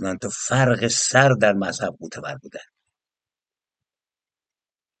ملی بودند تا فرق سر در مذهب معتبر بودند.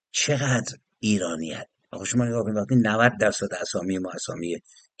 چقدر ایرانیت. آخه شما نگاه کنید، وقتی 90% اسامی ما اسامی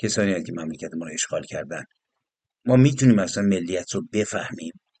کسانی هستند که مملکت ما رو اشغال کردن، ما میتونیم اصلا ملیت رو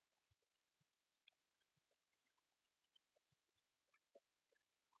بفهمیم؟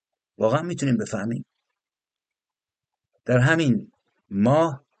 واقعا میتونیم بفهمیم؟ در همین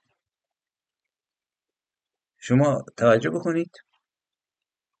ماه شما توجه بکنید،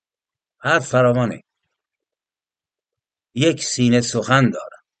 حرف فراوانه. یک سینه سخن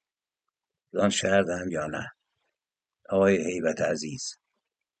دارم، آن شهر دهم یا نه. آقای هیبت عزیز،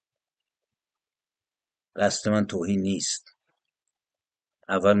 قصد من توهین نیست.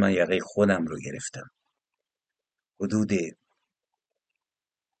 اول من یقه خودم رو گرفتم. حدود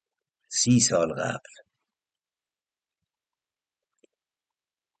 30 سال قبل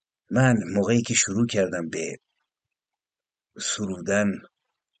من موقعی که شروع کردم به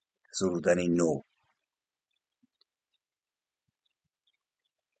سرودن نو،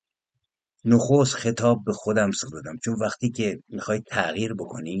 نخست خطاب به خودم سرودم، چون وقتی که میخوای تغییر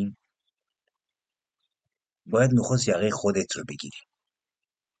بکنی باید نخست یقه خودت رو بگیری.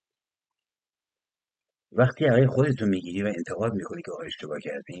 وقتی یقه خودت رو میگیری و انتقاد میکنی که اشتباه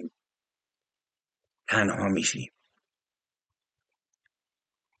کردیم، تنها میشی.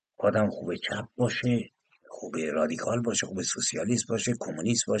 آدم خوبه چپ باشه، خوبه رادیکال باشه، خوبه سوسیالیست باشه،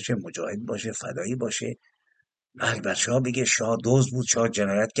 کمونیست باشه، مجاهد باشه، فدایی باشه، بر شاه بگه شاه دزد بود، شاه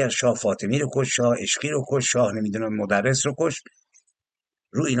جنایت کرد، شاه فاطمی رو کش، شاه عشقی رو کش، شاه نمیدونم مدرس رو کش،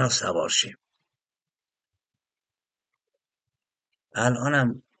 رو اینا سوار شه.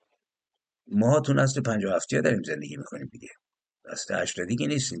 الانم ما تو نسل 57 داریم زندگی میکنیم دیگه، نسل 80 دیگه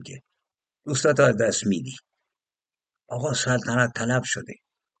نیستیم که. دوستات از دست میدی. آقا سلطنت طلب شده.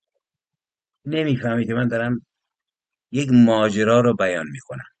 نمیفهمی که من دارم یک ماجرا رو بیان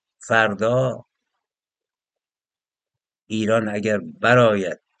میکنم. فردا ایران اگر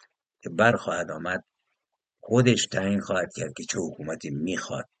برآید که برخواهد آمد، خودش تعیین خواهد کرد که چه حکومتی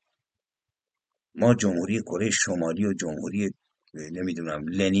میخواد. ما جمهوری کره شمالی و جمهوری نمیدونم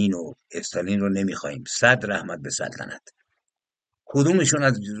لنین و استالین رو نمیخوایم. 100 رحمت به سلطنت. کدومشون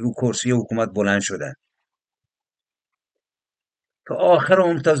از رو کرسی حکومت بلند شدن؟ تا آخر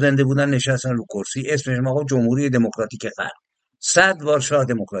عمر تا زنده بودن نشستن رو کرسی، اسمش آقا جمهوری دموکراتیک غرب. 100 بار شاه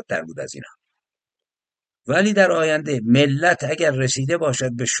دموکرات تر بود از اینا. ولی در آینده ملت اگر رسیده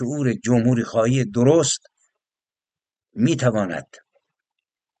باشد به شعور جمهوری خواهی درست، میتواند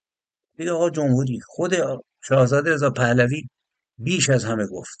بگه آقا جمهوری. خود شاهزاده رضا پهلوی بیش از همه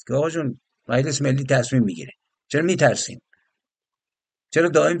گفت که آقا جون مجلس ملی تصمیم میگیره. چرا میترسیم؟ چرا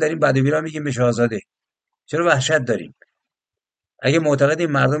دائم داریم بد و بیرا میگیم به شاهزاده؟ چرا وحشت داریم؟ اگه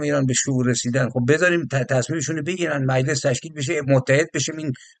معتقدیم مردم ایران به شعور رسیدن، خب بذاریم تصمیمشون رو بگیرن، مجلس تشکیل بشه، متحد بشیم،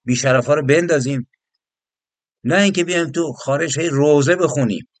 این بی‌شرفا رو بندازیم. نه اینکه بیایم تو خارج هی روزه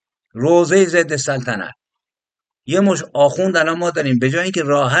بخونیم، روزه ضد سلطنت. یه مش آخوند الان ما داریم، به جای اینکه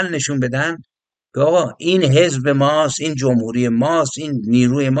راه حل نشون بدن که آقا این حزب ماست، این جمهوری ماست، این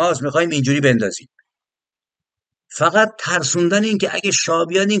نیروی ماست، میخوایم اینجوری بندازیم. فقط ترسوندن، این که اگه شاه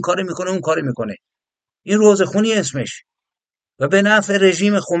بیاد این کارو میکنه اون کارو میکنه. این روزه خونی اسمش و به نفع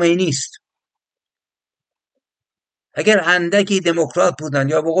رژیم خمینی است. اگر اندکی دموکرات بودن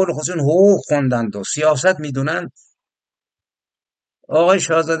یا به قول خودشون حقوق خوندند و سیاست میدونن، آقای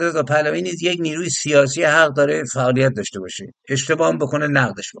شاهزاده رضا پهلوی نیز یک نیروی سیاسی حق داره فعالیت داشته باشه. اشتباه بکنه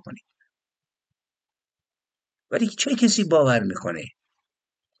نقدش بکنید. ولی چه کسی باور میکنه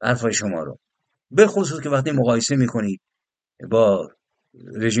حرفای شما رو؟ به خصوص که وقتی مقایسه میکنید با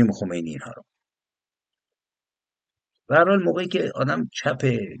رژیم خمینی اینها رو. به هر حال موقعی که آدم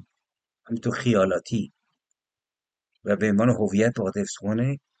چپه، همینطور خیالاتی و به عنوان هویت باید حفظ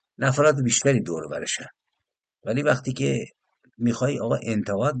کنه، نفرات بیشتری دور و برشن. ولی وقتی که میخوای آقا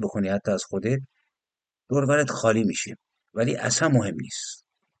انتقاد بکنی حتی از خودت، دور و برت خالی میشه. ولی اصلا مهم نیست.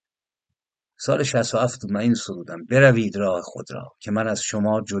 سال 67 من این سرودم: بروید راه خود را که من از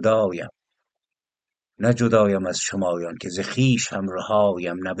شما جدایم، نه جدایم از شمایان که ز خویش هم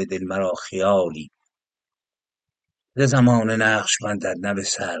رهایم، نه به دل مرا خیالی ز زمانه نقش بندد، نه به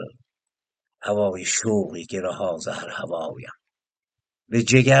سر هوای شوقی که رها ز هر هوایم. به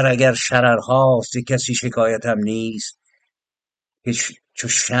جگر اگر شررهاست ز کسی شکایتم نیست، که چو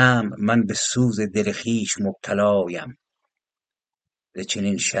شمع من به سوز دل خویش مبتلایم. ز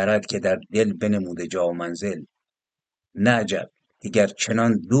چنین شرر که در دل بنموده جا و منزل، نه عجب که گر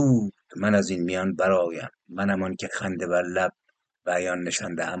چنان دود من از این میان برآیم. منم آن که خنده بر لب و عیان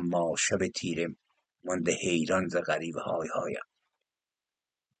نشانده، اما شب تیره مانده حیران ز غریو های هایم.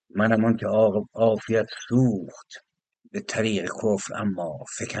 منم آن که عافیت سوخت به طریق کفر، اما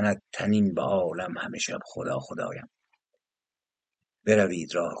فکند طنین به عالم همه شب خدا خدایم.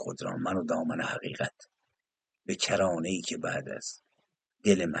 بروید راه خود را من و دامن حقیقت، به کرانه ای که بعد از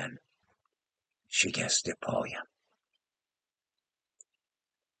دل من شکسته پایم.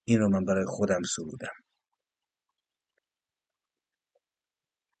 این رو من برای خودم سرودم،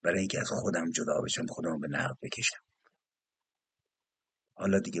 برای اینکه از خودم جدا بشم، خودم به نقد بکشم.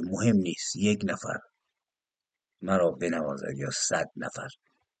 حالا دیگه مهم نیست یک نفر مرا بنوازد یا 100 نفر.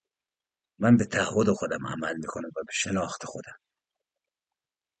 من به تعهد خودم عمل میکنم و به شناخت خودم.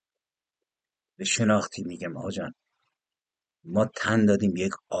 به شناختی میگم آقا جان، ما تن دادیم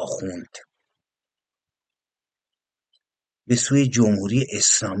یک آخوند، به سوی جمهوری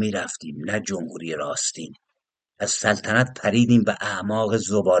اسلامی رفتیم، نه جمهوری راستین. از سلطنت پریدیم به اعماق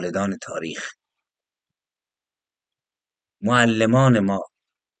زباله‌دان تاریخ. معلمان ما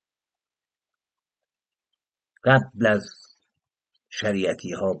قبل از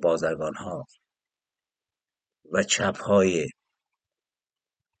شریعتی‌ها، بازرگان‌ها و چپ‌های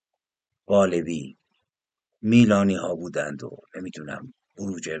قالبی میلانی‌ها بودند و نمیدونم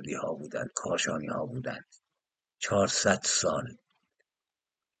بروجردی‌ها بودند، کاشانی‌ها بودند. 400 سال.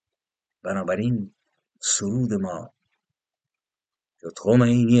 بنابراین سرود ما شد: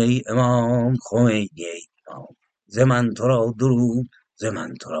 خمینی ای امام، خمینی ای امام، ز من تو را درود، ز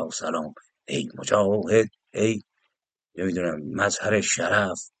من تو را سلام، ای مجاهد، ای نمیدونم مظهر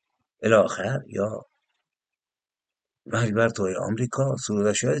شرف الی آخر. یا مرگ بر توی آمریکا،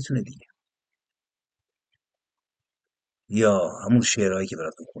 سرودش یادتونه دیگه. یا همون شعرهایی که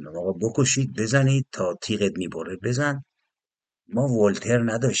براتون خوندم: آقا بکشید بزنید تا تیغت میبره بزن. ما ولتر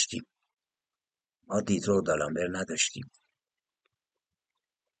نداشتیم، ما دیدرو دالامبر نداشتیم،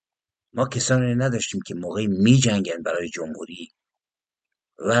 ما کسانی نداشتیم که موقعی میجنگن برای جمهوری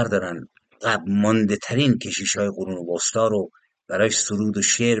وردارن قبل مانده ترین کشیش‌های قرون وسطا رو برای سرود و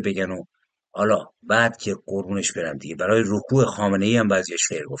شعر بگن. و حالا بعد که قربونش برم دیگه، برای رکوع خامنه‌ای هم بعضی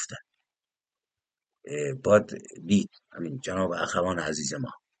شعر گفتن. باید دید همین جناب اخوان عزیز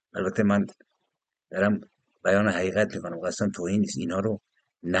ما. البته من دارم بیان حقیقت میکنم، قصدم توهین نیست. اینا رو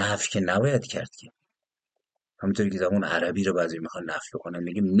نفی که نباید کرد که، همونطوری که زبان عربی رو بعضی میخوان نفی بکنن،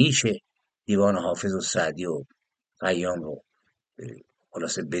 میگه میشه دیوان حافظ و سعدی و خیام رو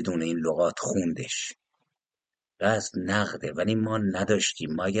خلاصه بدون این لغات خوندش. قصد نقده، ولی ما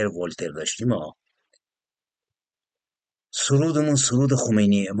نداشتیم. ما اگر ولتر داشتیم، ما سرودمون سرود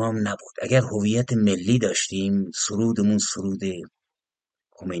خمینی امام نبود. اگر هویت ملی داشتیم، سرودمون سرود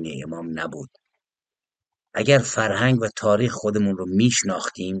خمینی امام نبود. اگر فرهنگ و تاریخ خودمون رو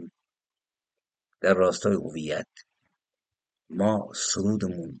میشناختیم در راستای هویت، ما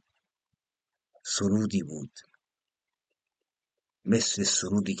سرودمون سرودی بود مثل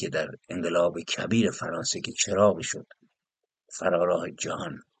سرودی که در انقلاب کبیر فرانسه که چراغی شد فراراه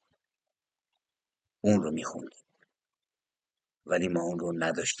جهان، اون رو میخوندیم. ولی ما اون رو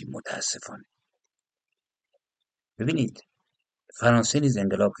نداشتیم متاسفانه. ببینید، فرانسه نیز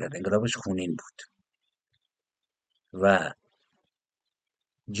انقلاب کرد، انقلابش خونین بود و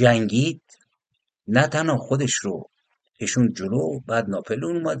جنگید. نه تنها خودش رو کشوند جلو، بعد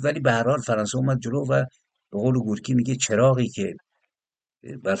ناپلئون اومد، ولی به هر حال فرانسه اومد جلو و به قول گورکی میگه چراغی که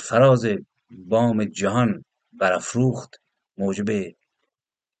بر فراز بام جهان برافروخت موجب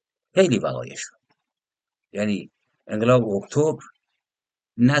خیلی وقایع شد. یعنی انقلاب اکتبر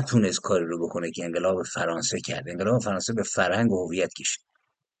نتونست کاری رو بکنه که انقلاب فرانسه کرد. انقلاب فرانسه به فرهنگ و هویت کشید.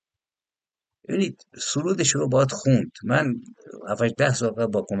 ببینید سرودش رو باید خوند. من 7-10 سال قبل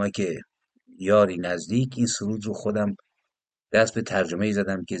با کمک یاری نزدیک این سرود رو خودم دست به ترجمه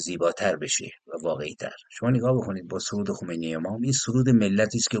زدم که زیباتر بشه و واقعی تر. شما نگاه بکنید با سرود خمینی امام، این سرود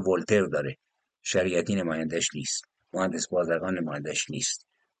ملتی است که ولتر داره. شریعتی نمایندش نیست، مهندس بازرگان نمایندش نیست،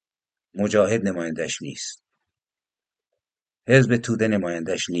 مجاهد نمایندش نیست، حزب توده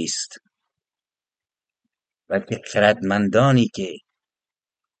نمایندش نیست، بلکه خردمندانی که،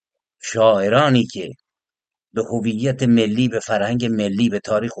 شاعرانی که به هویت ملی، به فرهنگ ملی، به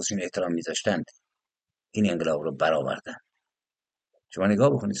تاریخ خودشون احترام میذاشتند این انقلاب رو برآوردن. شما نگاه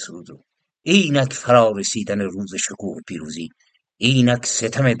بکنید سرود رو. اینک فرا رسیدن روز شکوه پیروزی، اینک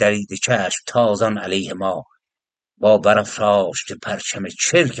ستم درید چشم تازان علیه ما، با برافراشت پرچم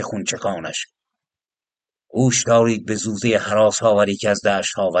چرک خونچکانش. گوش دارید به زوزه هراس آوری که از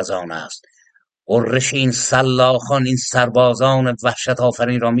دشت ها وزان است. غرش این سلاخان، این سربازان وحشت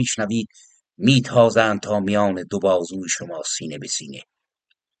آفرین را میشنوید، میتازند تا میان دو بازوی شما سینه به سینه،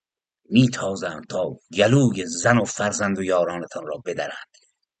 میتازند تا گلوی زن و فرزند و یارانتان را بدرند.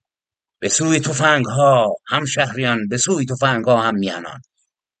 به سوی تفنگ‌ها هم شهریان، به سوی تفنگ‌ها هم میهنان،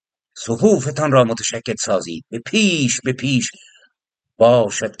 صفوفتان را متشکل سازید. به پیش به پیش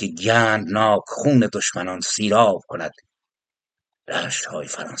باشد که گندناک خون دشمنان سیراب کند دشت‌های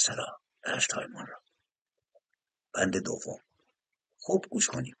فرانسه را، دشت‌هایمان را. بند دوم، خوب گوش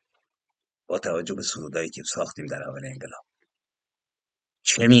کنیم با توجه به سرودایی که ساختیم در اول انقلاب.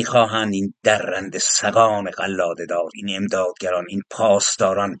 چه میخواهند این درنده سگان قلاده دار، این امدادگران، این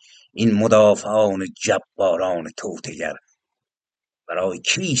پاسداران، این مدافعان جباران توطئه‌گر؟ برای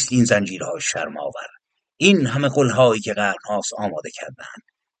کیست این زنجیرهای شرم‌آور، این همه غل‌هایی که قرن‌هاست آماده کردند؟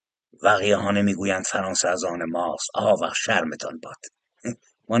 وقیحانه میگویند فرانسه از آن ماست، آوخ شرمتان باد.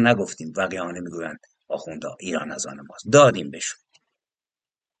 ما نگفتیم. وقیحانه میگویند آخوندا ایران از آن ماست، دادیم بهشون.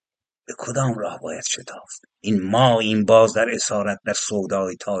 به کدام راه باید شتافت؟ این ما، این باز در اسارت، در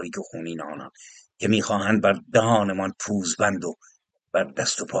سودای تاریک و خونین آنان که میخواهند بر دهانمان پوزبند و بر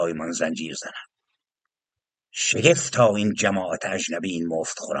دست و پایمان زنجیر زنند. شگفت تا این جماعت اجنبی، این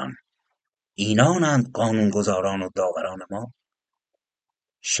مفتخوران، اینانند قانونگذاران و داوران ما.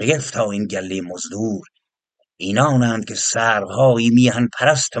 شگفت تا این گله مزدور، اینانند که سرهای میهن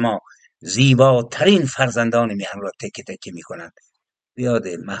پرست ما زیباترین فرزندان میهن را تکه تکه میکنند. بیاد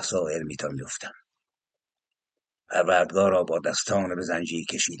مهسا ارمیتا میفتم. پروردگارا با دستان به زنجیر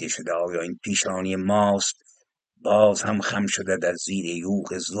کشیده شده، آیا این پیشانی ماست باز هم خم شده در زیر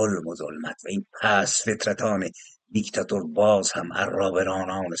یوغ ظلم و ظلمت، و این پس فطرتان دیکتاتور باز هم عرابه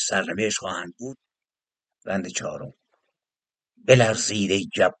رانان سرنوشت خواهند بود؟ بند چهارم، بلرزید ای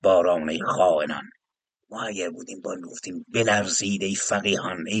جباران، ای خائنان. ما اگر بودیم با گفتیم بلرزید ای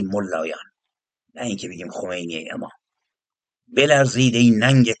فقیهان، ای ملایان، نه اینکه بگیم خمینی ای امام. بلرزید ای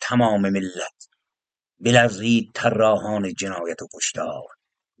ننگ تمام ملت، بلرزید طراحان جنایت و کشتار،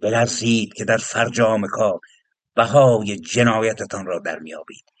 بلرزید که در فرجام کار بهای جنایتتان را در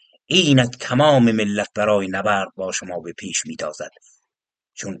میابید. اینک تمام ملت برای نبرد با شما به پیش میتازد.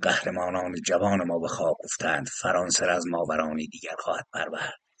 چون قهرمانان جوان ما به خاک افتند، فرانسه را از ماورانی دیگر خواهد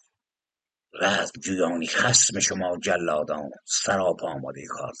پرورد. رزم جویانی خصم شما جلادان، سراپا آماده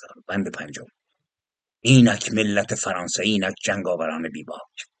کارزار. بند پنجم، اینک ملت فرانسه، اینک جنگاوران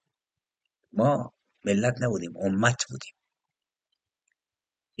بیباک. ما ملت نبودیم، امت بودیم.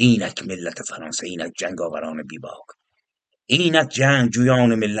 اینک ملت فرانسه، اینک جنگاوران بیباک، اینک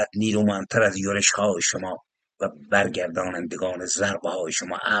جنگجویان ملت نیرومندتر از یورش‌های شما و برگردانندگان ضربه‌های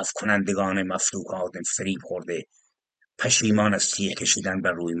شما، عفو کنندگان مفلوکات فریب خورده، پشیمان از تیغ کشیدن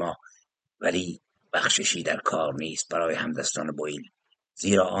بر روی ما، ولی بخششی در کار نیست برای همدستان بویل،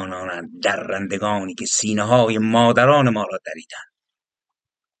 زیرا آنانند درندگانی که سینه‌های مادران ما را دریدند.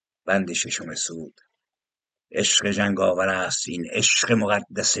 بند ششم سرود، عشق جنگاور است این عشق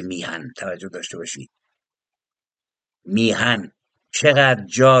مقدس میهن. توجه داشته باشید، میهن چقدر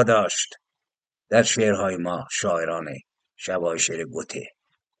جا داشت در شعرهای ما، شاعران شبای شعر گوته.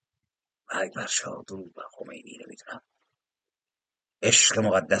 اکبر شاه، درود بر خمینی. نمیدونم، عشق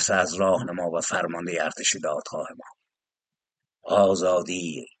مقدس از راهنما و فرمانده ارتش دادخواه ما.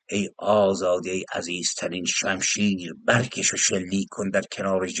 آزادی ای آزادی، ای عزیزترین شمشیر، برکش و شلیک کن در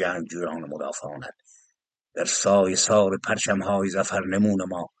کنار جنگجویان مدافعانت. در سایه سار پرچم‌های ظفر نمون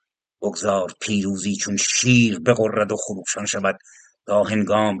ما، بگذار پیروزی چون شیر بغرد و خروشان شود، تا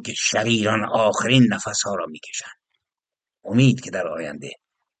هنگام که شریران آخرین نفس‌ها را می‌کشند. امید که در آینده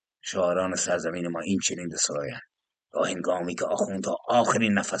شاعران سرزمین ما این چنین بسرایند، تا هنگامی که آخوندها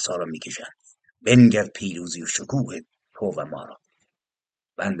آخرین نفس‌ها را می‌کشند، بنگر پیروزی و شکوه تو و ما را.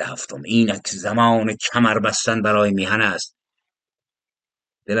 بند هفتم، اینک زمان کمر بستن برای میهن است.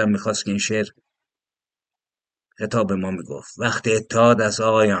 دلم میخواست که این شعر خطاب ما میگفت وقت اتحاد از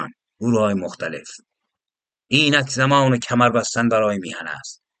آقایان، گروه‌های مختلف. اینک زمان کمر بستن برای میهن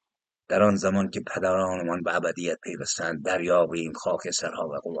است. در آن زمان که پدرانمان به ابدیت پیوستند، دریابیم خاکسترها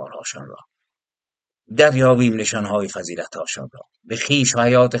و غبارهاشان را، دریابیم نشانهای فضیلتهاشان را. به خویش و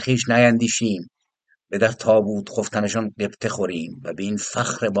حیات خویش نیندیشیم، به در تابوت خفتنشان غبطه خوریم و به این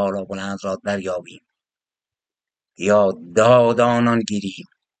فخر بالا بلند را دریابیم. یا داد آنان گیریم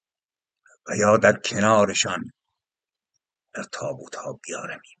و یا در کنارشان در تابوتها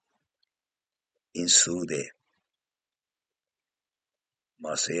بیارمیم. این سرود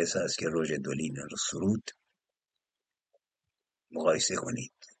مارسیس است که روژ دولین رو سرود. مقایسه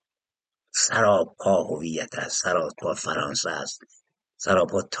کنید. سراپا هویت است، سراپا فرانسه است،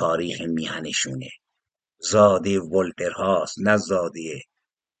 سراپا تاریخ میهنشونه. زاده ولتر هاست، نه زاده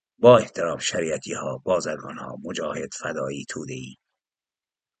با احترام شریعتی ها، بازرگان ها، مجاهد، فدایی، توده‌ای.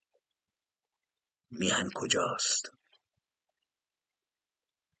 میهن کجاست؟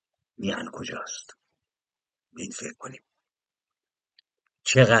 میهن کجاست؟ این فکر کنیم.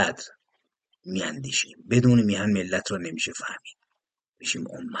 چقدر میاندیشیم. بدون میهن ملت رو نمیشه فهمید. میشیم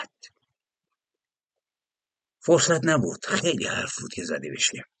امت. فرصت نبود، خیلی حرف بود که زده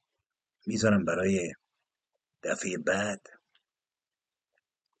بشه. میذارم برای دفعه بعد،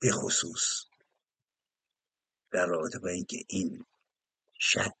 به خصوص در رابطه با اینکه این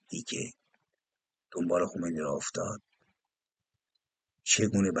شدی که دنبال خمینی را افتاد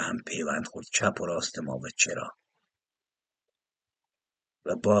چگونه به هم پیوند خورد، چپ و راست ما و چرا.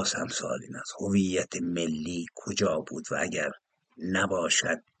 و باز هم سوال این است هویت ملی کجا بود و اگر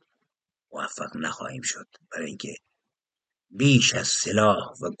نباشد موفق نخواهیم شد، برای اینکه بیش از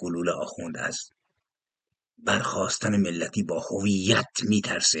سلاح و گلوله آخوند از برخاستن ملتی با هویت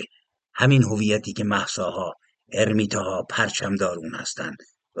میترسه. همین هویتی که مهساها، ارمیتاها پرچمدار اون هستند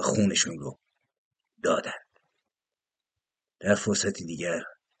و خونشون رو دادن. در فرصتی دیگر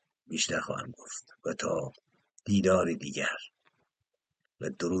بیشتر خواهم گفت و تا دیدار دیگر و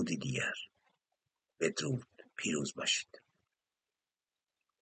درودی دیگر، بدرود، پیروز باشید.